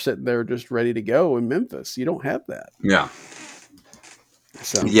prospects that are sitting there just ready to go in Memphis. You don't have that. Yeah.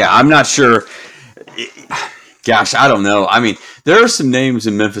 So I'm not sure. Gosh, I don't know. I mean, there are some names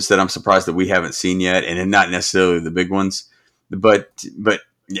in Memphis that I'm surprised that we haven't seen yet, and not necessarily the big ones. But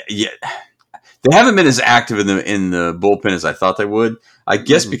yeah, they haven't been as active in the bullpen as I thought they would. I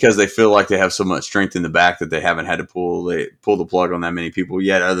guess because they feel like they have so much strength in the back that they haven't had to pull the plug on that many people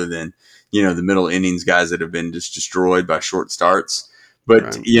yet, other than the middle innings guys that have been just destroyed by short starts.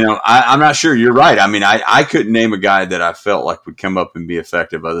 But, Right. I'm not sure. You're right. I mean, I couldn't name a guy that I felt like would come up and be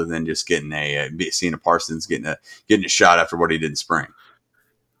effective other than just getting seeing a Parsons getting a shot after what he did in spring.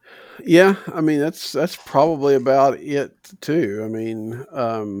 Yeah, I mean that's probably about it too. I mean,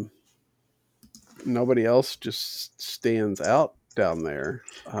 nobody else just stands out down there.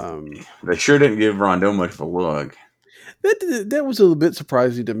 They sure didn't give Rondo much of a look. That was a little bit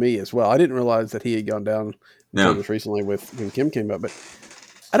surprising to me as well. I didn't realize that he had gone down until No. just recently when Kim came up. But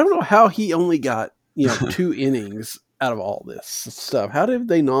I don't know how he only got 2 innings out of all this stuff. How did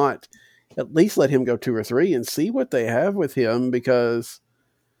they not at least let him go 2 or 3 and see what they have with him? Because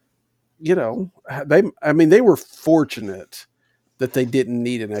they were fortunate that they didn't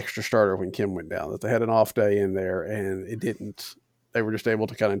need an extra starter when Kim went down. That they had an off day in there and it didn't. They were just able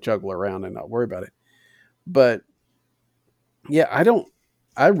to kind of juggle around and not worry about it. But yeah,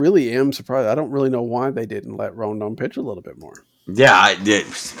 I really am surprised. I don't really know why they didn't let Rondon pitch a little bit more. Yeah,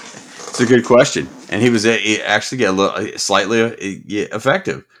 it's a good question, and he actually get a little slightly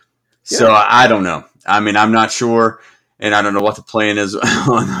effective. Yeah. So I don't know. I mean, I'm not sure, and I don't know what the plan is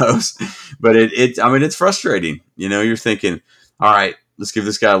on those. But it's frustrating. You're thinking, all right, let's give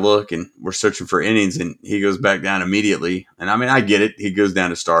this guy a look, and we're searching for innings, and he goes back down immediately. And I mean, I get it. He goes down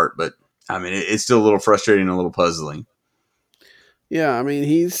to start, but I mean, it's still a little frustrating and a little puzzling. Yeah, I mean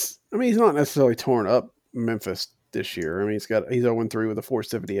he's not necessarily torn up Memphis this year. I mean he's 0-3 with a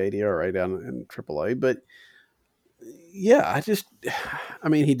 4.78 ERA down in AAA, but yeah,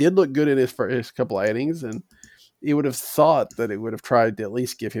 he did look good in his couple of innings, and you would have thought that it would have tried to at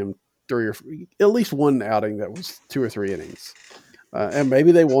least give him at least one outing that was 2 or 3 innings. And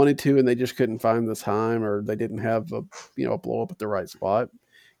maybe they wanted to, and they just couldn't find the time, or they didn't have a blow up at the right spot.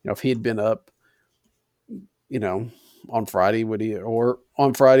 If he had been up, on Friday, would he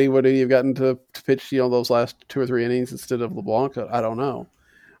have gotten to pitch, those last 2 or 3 innings instead of LeBlanc? I don't know.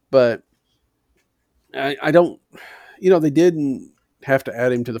 But I don't, they didn't have to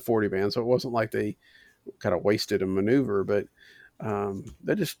add him to the 40 man. So it wasn't like they kind of wasted a maneuver, but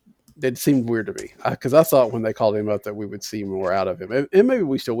that seemed weird to me. Cause I thought when they called him up that we would see more out of him, and maybe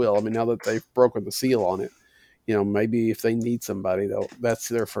we still will. I mean, now that they've broken the seal on it, maybe if they need somebody that's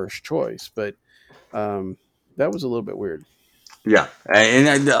their first choice, but, that was a little bit weird. Yeah,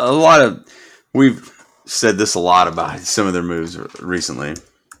 and we've said this a lot about some of their moves recently.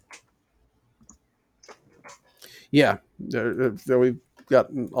 Yeah, we've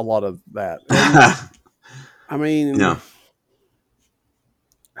gotten a lot of that. And, I mean, no.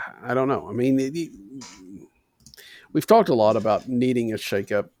 I don't know. I mean, we've talked a lot about needing a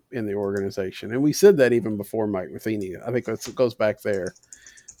shakeup in the organization, and we said that even before Mike Matheny. I think it goes back there.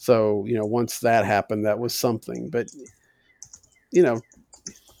 So, once that happened, that was something. But,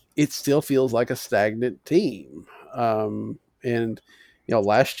 it still feels like a stagnant team. And,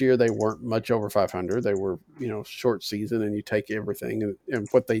 last year they weren't much over 500. They were, short season, and you take everything. And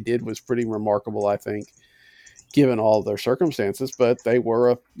what they did was pretty remarkable, I think, given all their circumstances. But they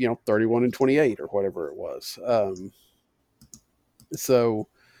were 31-28 or whatever it was. So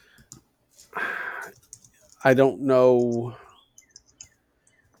I don't know.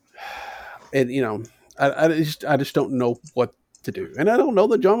 And I just don't know what to do, and I don't know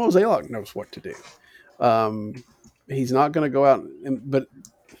that John Mozeliak knows what to do. He's not going to go out, but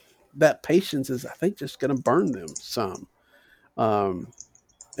that patience is, I think, just going to burn them some. And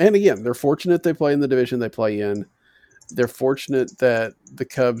again, they're fortunate they play in the division they play in. They're fortunate that the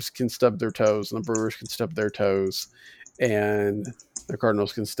Cubs can stub their toes and the Brewers can stub their toes, and the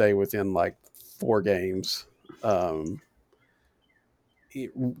Cardinals can stay within like 4 games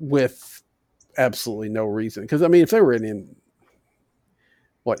with absolutely no reason. Because, I mean, if they were in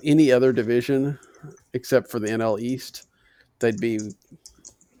any other division except for the NL East, they'd be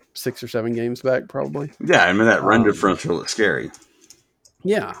 6 or 7 games back probably. Yeah, I mean, that run differential looks scary.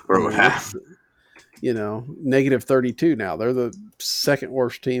 Yeah. Negative 32 now. They're the second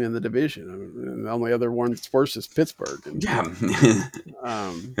worst team in the division. And the only other one that's worse is Pittsburgh. And,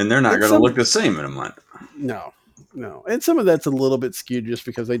 and they're not going to look the same in a month. No. And some of that's a little bit skewed just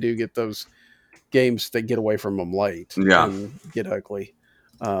because they do get those games that get away from them late. Yeah. And get ugly.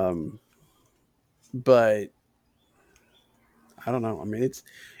 But I don't know. I mean,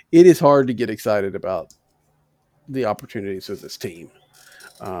 it is hard to get excited about the opportunities of this team.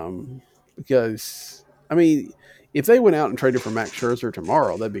 Because, I mean, if they went out and traded for Max Scherzer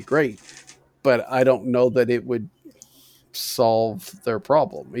tomorrow, that'd be great. But I don't know that it would solve their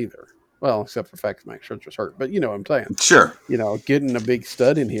problem either. Well, except for the fact that Max Scherzer's hurt. But you know what I'm saying. Sure. Getting a big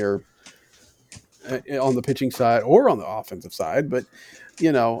stud in here on the pitching side or on the offensive side, but,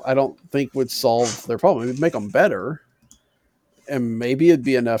 I don't think would solve their problem. It would make them better. and maybe it'd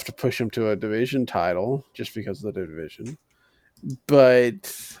be enough to push him to a division title just because of the division.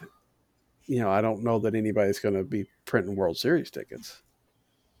 But I don't know that anybody's going to be printing World Series tickets.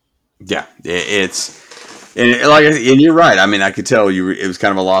 Yeah, and you're right. I mean, I could tell it was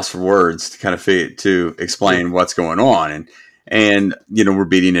kind of a loss for words to kind of explain what's going on, and we're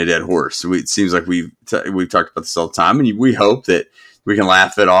beating a dead horse. It seems like we've talked about this all the time, and we hope that we can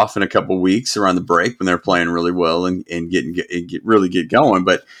laugh it off in a couple of weeks around the break when they're playing really well and really get going.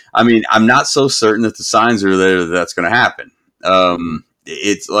 But I mean, I'm not so certain that the signs are there that that's going to happen.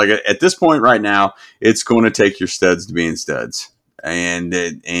 It's like at this point right now, it's going to take your studs to being studs. And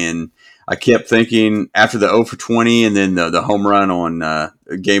I kept thinking after the 0 for 20 and then the home run on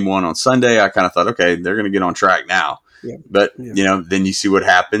game 1 on Sunday, I kind of thought, okay, they're going to get on track now. Yeah. But then you see what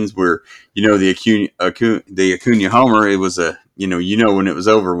happens where the Acuna homer. It was when it was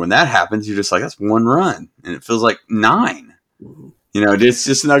over when that happens, you're just like, that's one run, and it feels like 9. It's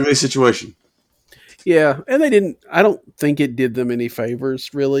just an ugly situation. Yeah, and I don't think it did them any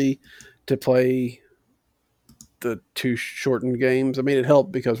favors really to play the 2 shortened games. I mean, it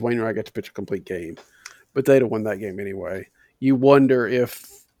helped because Wainwright got to pitch a complete game, but they'd have won that game anyway. You wonder if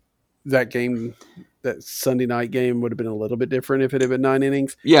that Sunday night game would have been a little bit different if it had been 9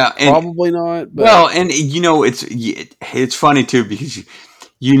 innings. Yeah, probably not. But. Well, and it's funny too because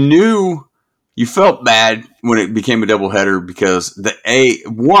you felt bad when it became a doubleheader because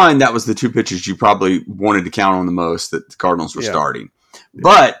that was the 2 pitchers you probably wanted to count on the most that the Cardinals were starting,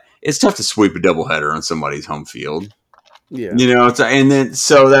 but. It's tough to sweep a doubleheader on somebody's home field. Yeah.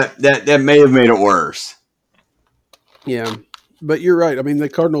 So that may have made it worse. Yeah. But you're right. I mean, the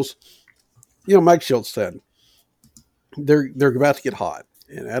Cardinals, Mike Schultz said they're about to get hot.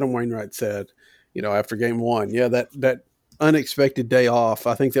 And Adam Wainwright said, after game 1, that unexpected day off,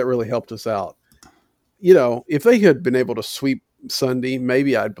 I think that really helped us out. If they had been able to sweep Sunday,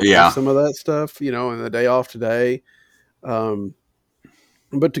 maybe I'd believe some of that stuff, and the day off today.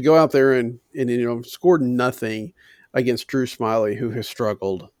 But to go out there and score nothing against Drew Smyly, who has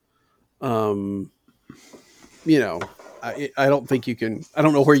struggled, I don't think you can. I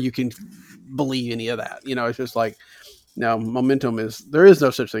don't know where you can believe any of that. It's just like now momentum there is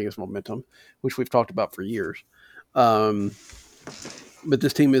no such thing as momentum, which we've talked about for years. But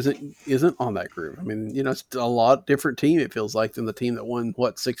this team isn't on that groove. I mean, it's a lot different team. It feels like than the team that won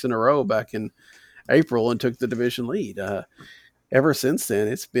 6 in a row back in April and took the division lead. Ever since then,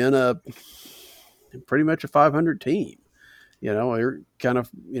 it's been pretty much a 500 team. They're kind of,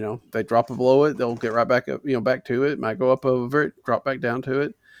 they drop below it, they'll get right back up, back to it. Might go up over it, drop back down to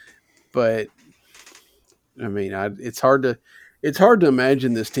it. But I mean, it's hard to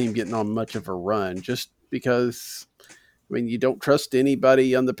imagine this team getting on much of a run just because, I mean, you don't trust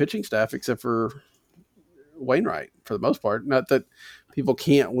anybody on the pitching staff except for Wainwright for the most part. Not that people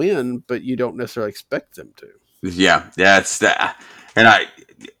can't win, but you don't necessarily expect them to. Yeah, that's that. And I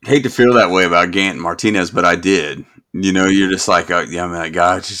hate to feel that way about Gant and Martinez, but I did. You're just like,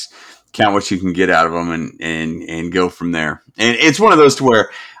 God, just count what you can get out of them and go from there. And it's one of those to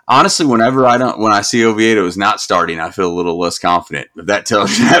where, honestly, when I see Oviedo is not starting, I feel a little less confident. But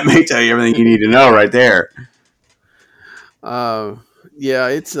that may tell you everything you need to know right there. Yeah,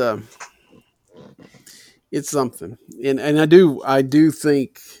 it's something, and I do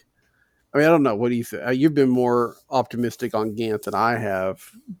think. I mean, I don't know. What do you think? You've been more optimistic on Gant than I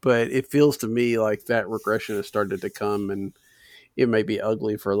have, but it feels to me like that regression has started to come, and it may be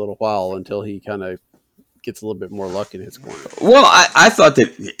ugly for a little while until he kind of gets a little bit more luck in his corner. Well, I thought that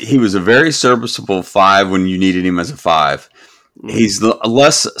he was a very serviceable 5 when you needed him as a 5. Mm-hmm. He's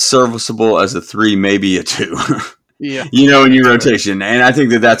less serviceable as a 3, maybe a 2. Yeah, in your rotation, and I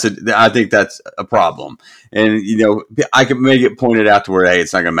think that's a problem. And I can make it pointed out to where, hey,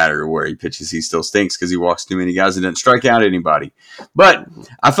 it's not going to matter where he pitches, he still stinks because he walks too many guys and doesn't strike out anybody. But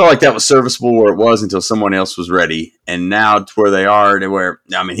I felt like that was serviceable where it was until someone else was ready, and now to where they are, to where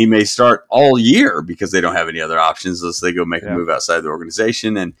he may start all year because they don't have any other options unless they go make a move outside the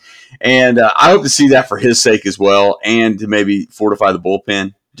organization. And I hope to see that for his sake as well, and to maybe fortify the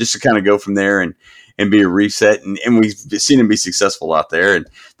bullpen just to kind of go from there and be a reset. And we've seen him be successful out there. And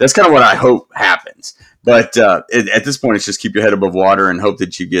that's kind of what I hope happens. But at this point, it's just keep your head above water and hope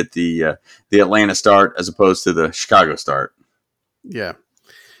that you get the Atlanta start as opposed to the Chicago start. Yeah.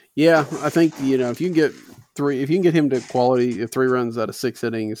 Yeah, I think, if you can get him to quality 3 runs out of 6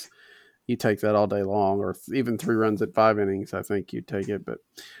 innings, you take that all day long, or even 3 runs at 5 innings, I think you take it. But,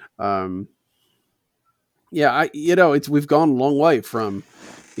 we've gone a long way from,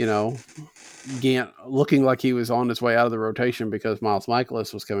 Gant looking like he was on his way out of the rotation because Miles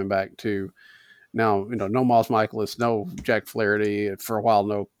Michaelis was coming back to Now, no Miles Michaelis, no Jack Flaherty, for a while,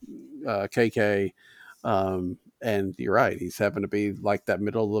 no KK. And you're right, he's happened to be like that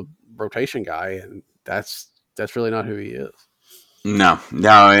middle of the rotation guy, and that's really not who he is. No,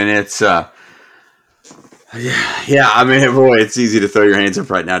 and it's yeah. I mean, boy, it's easy to throw your hands up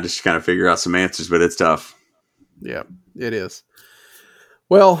right now just to kind of figure out some answers, but it's tough. Yeah, it is.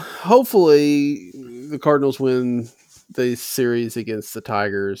 Well, hopefully the Cardinals win the series against the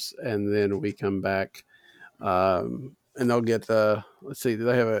Tigers, and then we come back, and they'll get let's see,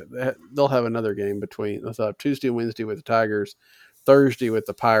 they'll have another game between Tuesday and Wednesday with the Tigers, Thursday with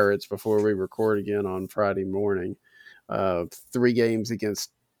the Pirates before we record again on Friday morning. 3 games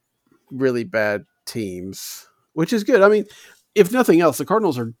against really bad teams, which is good. I mean, if nothing else, the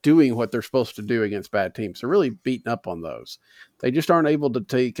Cardinals are doing what they're supposed to do against bad teams. They're really beating up on those. They just aren't able to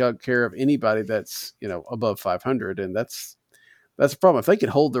take care of anybody that's, above 500. And that's a problem. If they could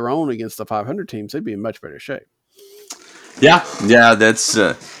hold their own against the 500 teams, they'd be in much better shape. Yeah. That's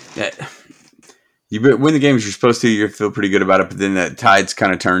you win the games you're supposed to. You feel pretty good about it, but then that tide's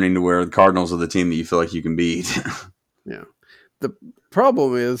kind of turning to where the Cardinals are the team that you feel like you can beat. Yeah. The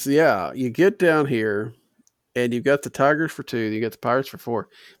problem is, you get down here and you've got the Tigers for 2, you got the Pirates for 4,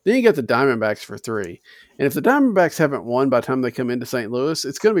 then you got the Diamondbacks for 3. And if the Diamondbacks haven't won by the time they come into St. Louis,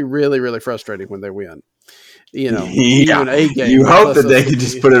 it's going to be really, really frustrating when they win. Even a game. You hope that they could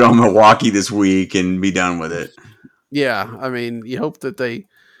just put it on Milwaukee this week and be done with it. Yeah, I mean, you hope that they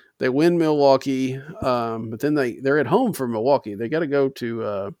win Milwaukee, but then they're at home for Milwaukee. They got to go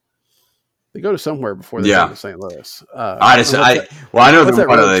to somewhere before they go to St. Louis. I know they're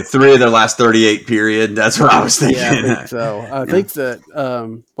one of the 3 of their last 38 period. That's what I was thinking. Yeah, I think so. I think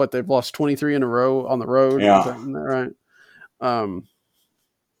that they've lost 23 in a row on the road. Yeah, isn't that right? And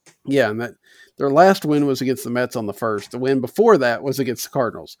that their last win was against the Mets on the 1st. The win before that was against the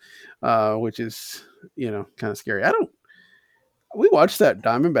Cardinals, which is kind of scary. We watched that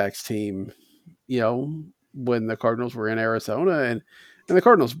Diamondbacks team, when the Cardinals were in Arizona, and the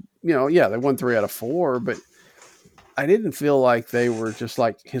Cardinals, they won 3 out of 4, but I didn't feel like they were just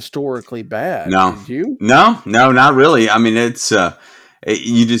like historically bad. No. Did you? No, not really. I mean, it's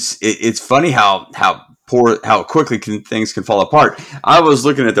it's funny how quickly things can fall apart. I was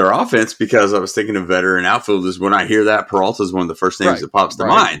looking at their offense because I was thinking of veteran outfielders. When I hear that, Peralta is one of the first names that pops to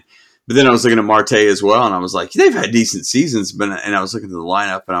mind. But then I was looking at Marte as well, and I was like, they've had decent seasons. And I was looking at the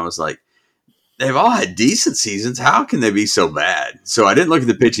lineup, and I was like, they've all had decent seasons. How can they be so bad? So I didn't look at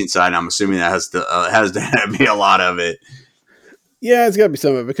the pitching side. I'm assuming that has to be a lot of it. Yeah, it's got to be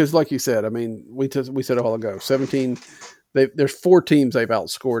some of it because, like you said, I mean, we said a while ago, 17. There's 4 teams they've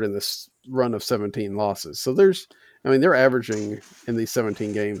outscored in this run of 17 losses. So they're averaging in these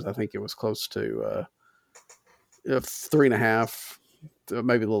 17 games. I think it was close to 3.5,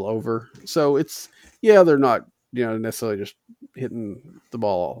 maybe a little over. So they're not necessarily just hitting the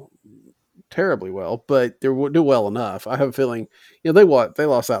ball terribly well, but they do well enough. I have a feeling, they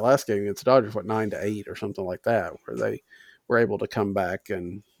lost that last game against the Dodgers, 9-8 or something like that, where they were able to come back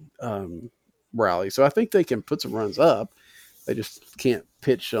and rally. So I think they can put some runs up. They just can't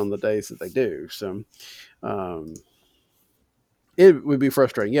pitch on the days that they do. So it would be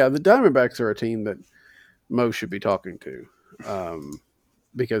frustrating. Yeah, the Diamondbacks are a team that Mo should be talking to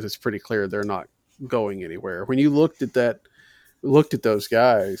because it's pretty clear they're not going anywhere. When you looked at those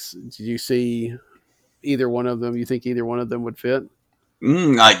guys, did you see either one of them? You think either one of them would fit?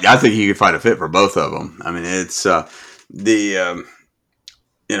 I think you could find a fit for both of them. I mean, it's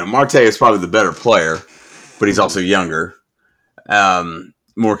Marte is probably the better player, but he's also younger,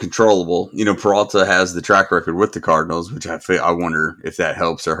 more controllable. Peralta has the track record with the Cardinals, which I wonder if that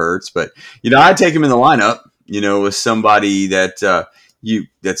helps or hurts. But I'd take him in the lineup. With somebody that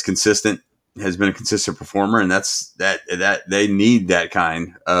that's consistent. Has been a consistent performer, and that's they need that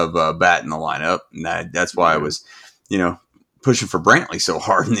kind of bat in the lineup. And that's why I was, pushing for Brantley so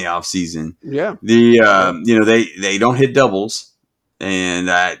hard in the offseason. Yeah. They don't hit doubles, and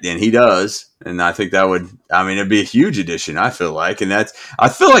he does. And I think it'd be a huge addition, I feel like. And I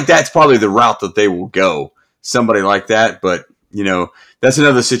feel like that's probably the route that they will go. Somebody like that. But, that's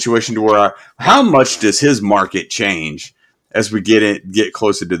another situation to where how much does his market change as we get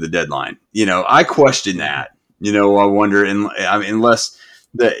closer to the deadline? I question that. I wonder, unless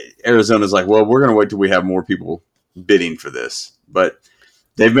the Arizona's like, well, we're going to wait till we have more people bidding for this. But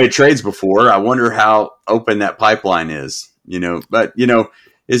they've made trades before. I wonder how open that pipeline is. But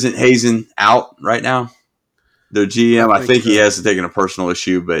isn't Hazen out right now? Their GM, I think he has taken a personal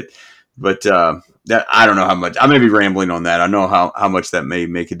issue, but that I don't know how much. I may be rambling on that. I know how much that may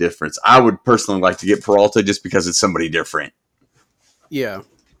make a difference. I would personally like to get Peralta just because it's somebody different. Yeah.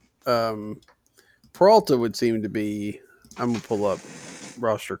 Peralta would seem to be. I'm gonna pull up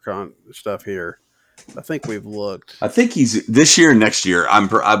roster stuff here. I think we've looked. I think he's this year and next year.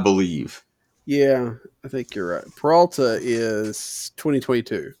 I believe. Yeah, I think you're right. Peralta is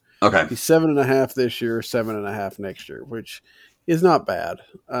 2022. Okay. He's 7.5 this year, 7.5 next year, which is not bad.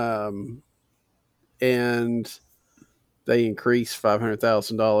 And they increase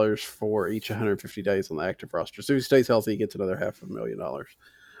 $500,000 for each 150 days on the active roster. So if he stays healthy, he gets another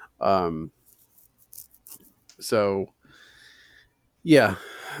 $500,000. So yeah,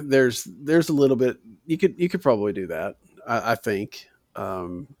 there's a little bit. You could probably do that, I think,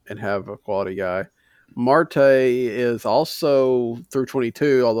 and have a quality guy. Marte is also through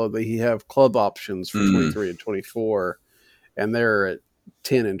 22, although he have club options for 23 and 24, and they're at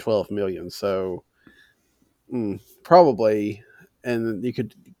 10 and 12 million. So probably, and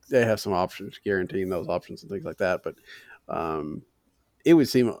they have some options guaranteeing those options and things like that. But it would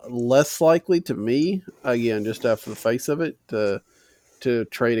seem less likely to me, again, just off the face of it, to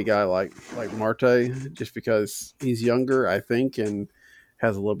trade a guy like Marte, just because he's younger, I think, and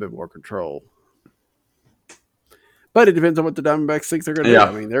has a little bit more control. But it depends on what the Diamondbacks think they're going to do.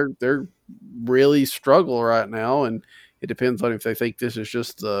 I mean, they're really struggle right now, and it depends on if they think this is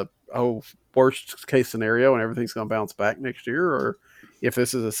just the worst case scenario and everything's going to bounce back next year, or if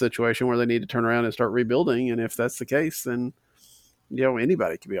this is a situation where they need to turn around and start rebuilding. And if that's the case, then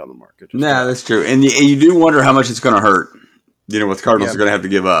anybody could be on the market. That's true, and you do wonder how much it's going to hurt. What the Cardinals are going to have to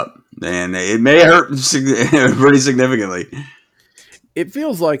give up, and it may hurt pretty significantly. It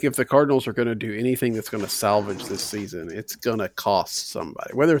feels like if the Cardinals are going to do anything that's going to salvage this season, it's going to cost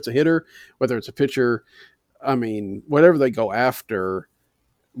somebody, whether it's a hitter, whether it's a pitcher. I mean, whatever they go after,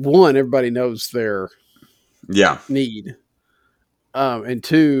 one, everybody knows their need. And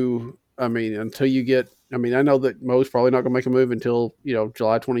two, I mean, until you get, I mean, I know that Mo's probably not going to make a move until,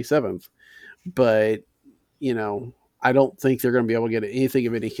 July 27th, but, I don't think they're going to be able to get anything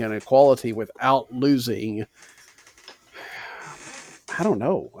of any kind of quality without losing. I don't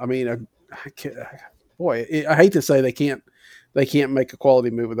know. I mean, I hate to say they can't make a quality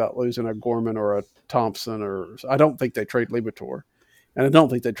move without losing a Gorman or a Thompson, or I don't think they trade Liberatore, and I don't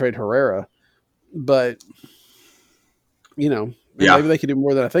think they trade Herrera, but maybe they could do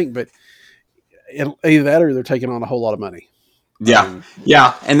more than I think, but either that or they're taking on a whole lot of money. And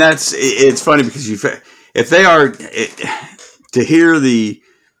it's funny because if they are to hear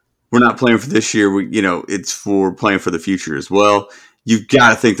we're not playing for this year, it's for playing for the future as well. You've got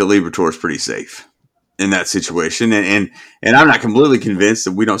to think that Liberatore is pretty safe in that situation. And I'm not completely convinced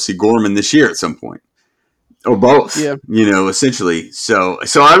that we don't see Gorman this year at some point. Or both, essentially. So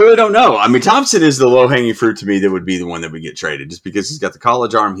I really don't know. I mean, Thompson is the low-hanging fruit to me that would be the one that would get traded, just because he's got the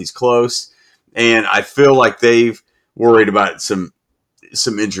college arm, he's close, and I feel like they've worried about some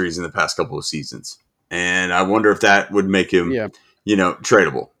injuries in the past couple of seasons. And I wonder if that would make him,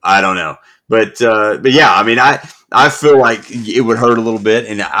 tradable. I don't know. But yeah, I mean, I feel like it would hurt a little bit.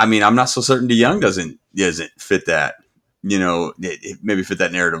 And I mean, I'm not so certain DeYoung doesn't fit that, it maybe fit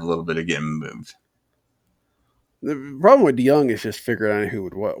that narrative a little bit of getting moved. The problem with DeYoung is just figuring out who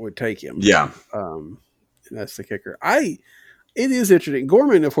would take him. Yeah. And that's the kicker. It is interesting.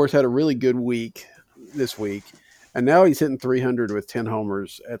 Gorman, of course, had a really good week this week, and now he's hitting 300 with 10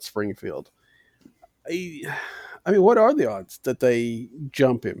 homers at Springfield. I mean, what are the odds that they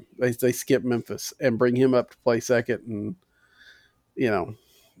jump him? They skip Memphis and bring him up to play second, and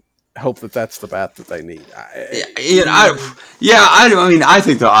hope that that's the bat that they need. I mean, I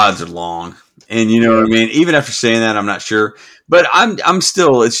think the odds are long, and what I mean. Even after saying that, I'm not sure, but I'm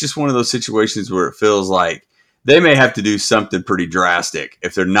still. It's just one of those situations where it feels like they may have to do something pretty drastic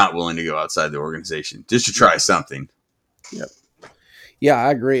if they're not willing to go outside the organization just to try something. Yep. Yeah,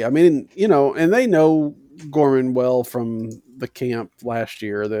 I agree. I mean, and they know Gorman well from the camp last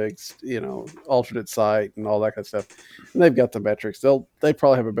year, the alternate site and all that kind of stuff. And they've got the metrics. They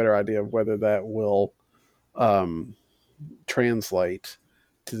probably have a better idea of whether that will translate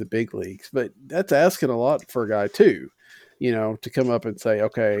to the big leagues. But that's asking a lot for a guy too, to come up and say,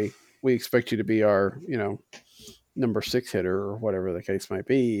 okay, we expect you to be our, number 6 hitter or whatever the case might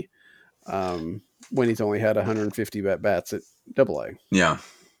be, when he's only had 150 bats at AA. Yeah.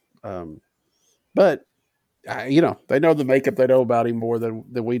 But they know the makeup. They know about him more than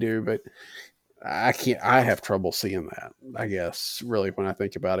we do, but I have trouble seeing that, I guess, really, when I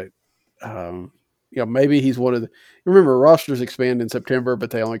think about it. Maybe he's one of remember, rosters expand in September,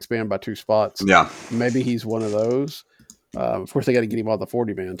 but they only expand by 2 spots. Yeah. Maybe he's one of those. Of course, they got to get him on the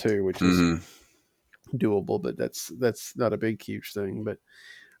 40-man too, which is doable, but that's not a big, huge thing. But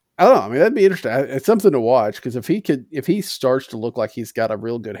I don't know. I mean, that'd be interesting. It's something to watch, because if he starts to look like he's got a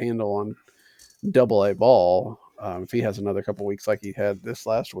real good handle Double A ball. If he has another couple weeks like he had this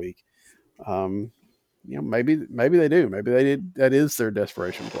last week, maybe they do. Maybe they did. That is their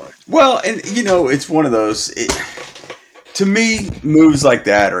desperation play. Well, and it's one of those. To me, moves like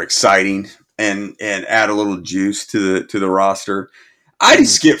that are exciting and add a little juice to the roster. I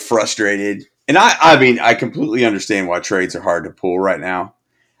just get frustrated, and I mean I completely understand why trades are hard to pull right now.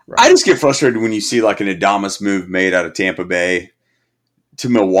 Right. I just get frustrated when you see like an Adames move made out of Tampa Bay to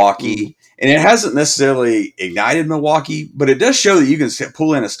Milwaukee, and it hasn't necessarily ignited Milwaukee, but it does show that you can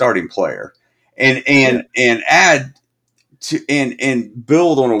pull in a starting player and add to and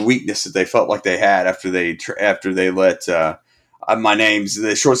build on a weakness that they felt like they had after they let my name's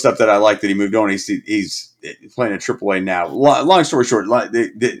the shortstop that I like that he moved on. He's playing at AAA now. Long story short,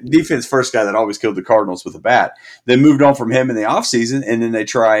 the defense first guy that always killed the Cardinals with a bat. They moved on from him in the offseason, and then they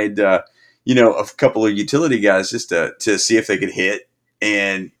tried a couple of utility guys just to see if they could hit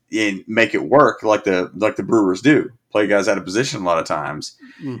and make it work like the Brewers do. Play guys out of position a lot of times,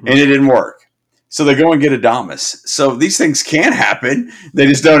 and it didn't work. So they go and get Adames. So these things can happen. They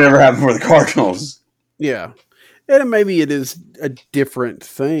just don't ever happen for the Cardinals. Yeah. And maybe it is a different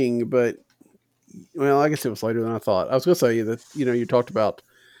thing, but, well, I guess it was later than I thought. I was going to say that, you talked about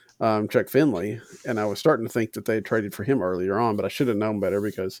Chuck Finley, and I was starting to think that they had traded for him earlier on, but I should have known better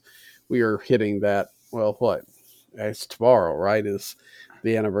because we are hitting that, well, what? It's tomorrow, right? Is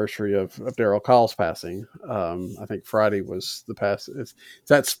the anniversary of Darryl Kyle's passing. I think Friday was the pass. It's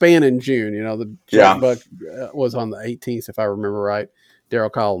that span in June. The Jack Buck was on the 18th, if I remember right.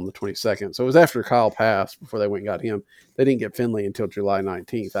 Darryl Kyle on the 22nd. So it was after Kyle passed before they went and got him. They didn't get Finley until July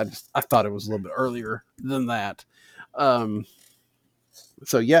 19th. I thought it was a little bit earlier than that.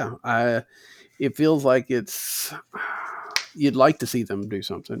 So yeah, it feels like you'd like to see them do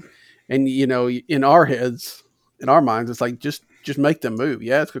something. And in our heads, in our minds, it's like just make them move.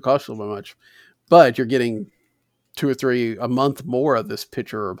 Yeah, it's going to cost you a little bit much, but you're getting 2 or 3 a month more of this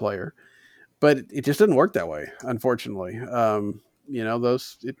pitcher or player. But it just doesn't work that way, unfortunately.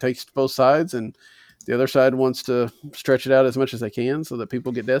 It takes both sides, and the other side wants to stretch it out as much as they can so that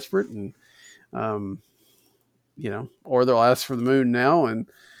people get desperate, and or they'll ask for the moon now, and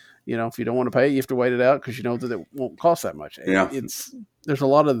if you don't want to pay, you have to wait it out because you know that it won't cost that much. Yeah. There's a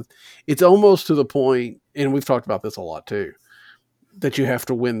lot of, it's almost to the point, and we've talked about this a lot too, that you have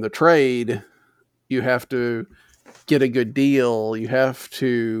to win the trade, you have to get a good deal, you have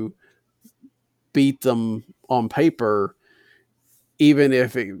to beat them on paper, even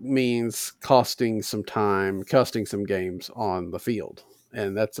if it means costing some time, costing some games on the field.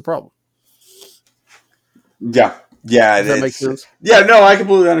 And that's the problem. Yeah. Yeah. Does that make sense? Yeah, no, I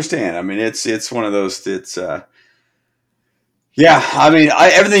completely understand. I mean, it's one of those, yeah, I mean,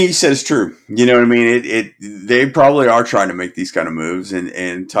 everything you said is true. You know what I mean? They probably are trying to make these kind of moves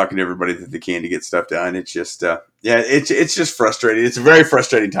and talking to everybody that they can to get stuff done. It's just, it's just frustrating. It's a very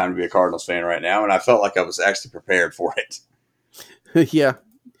frustrating time to be a Cardinals fan right now, and I felt like I was actually prepared for it. Yeah.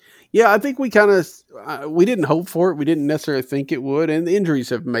 I think we kind of we didn't hope for it. We didn't necessarily think it would, and the injuries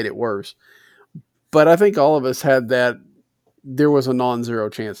have made it worse. But I think all of us had that there was a non-zero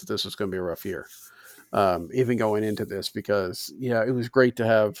chance that this was going to be a rough year. Even going into this, because it was great to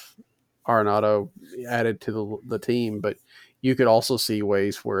have Arenado added to the team, but you could also see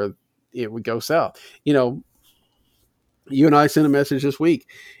ways where it would go south. You and I sent a message this week.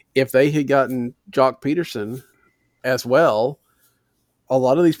 If they had gotten Jock Peterson as well, a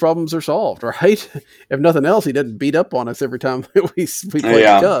lot of these problems are solved, right? If nothing else, he doesn't beat up on us every time we play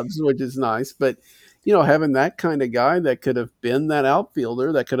the Cubs, which is nice. But having that kind of guy that could have been that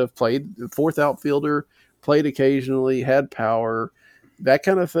outfielder, that could have played the fourth outfielder, played occasionally, had power, that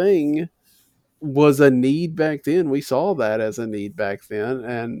kind of thing was a need back then. We saw that as a need back then,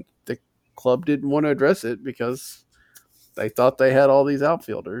 and the club didn't want to address it because they thought they had all these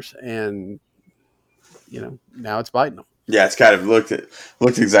outfielders, and now it's biting them. Yeah, it's kind of looked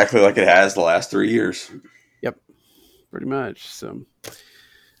exactly like it has the last 3 years. Yep, pretty much. So.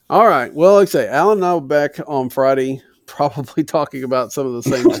 All right. Well, like I say, Alan and I will be back on Friday, probably talking about some of the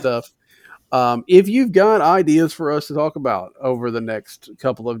same stuff. If you've got ideas for us to talk about over the next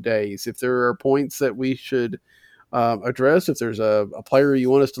couple of days, if there are points that we should address, if there's a player you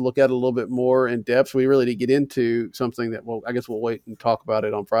want us to look at a little bit more in depth, we really need to get into something that, I guess we'll wait and talk about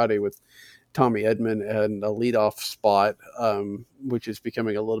it on Friday with Tommy Edman and a leadoff spot, which is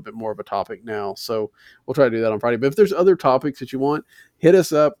becoming a little bit more of a topic now. So we'll try to do that on Friday. But if there's other topics that you want, hit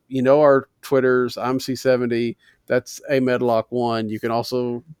us up. Our Twitters. I'm C70. That's A Medlock1. You can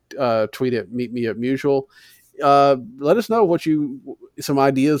also tweet at Meet Me at Mutual. let us know some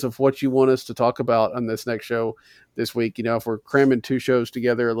ideas of what you want us to talk about on this next show this week. If we're cramming 2 shows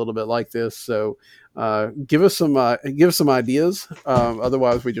together a little bit like this, so give us some ideas.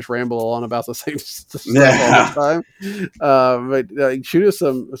 Otherwise, we just ramble on about the same stuff all the time. But shoot us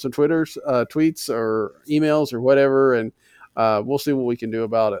some Twitters, tweets, or emails, or whatever, and we'll see what we can do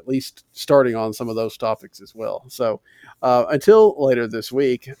about at least starting on some of those topics as well. So until later this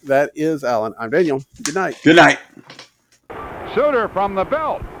week, that is Alan. I'm Daniel. Good night. Good night. Shooter from the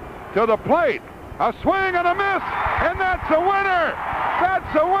belt to the plate. A swing and a miss, and that's a winner.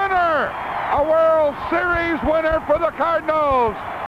 That's a winner. A World Series winner for the Cardinals.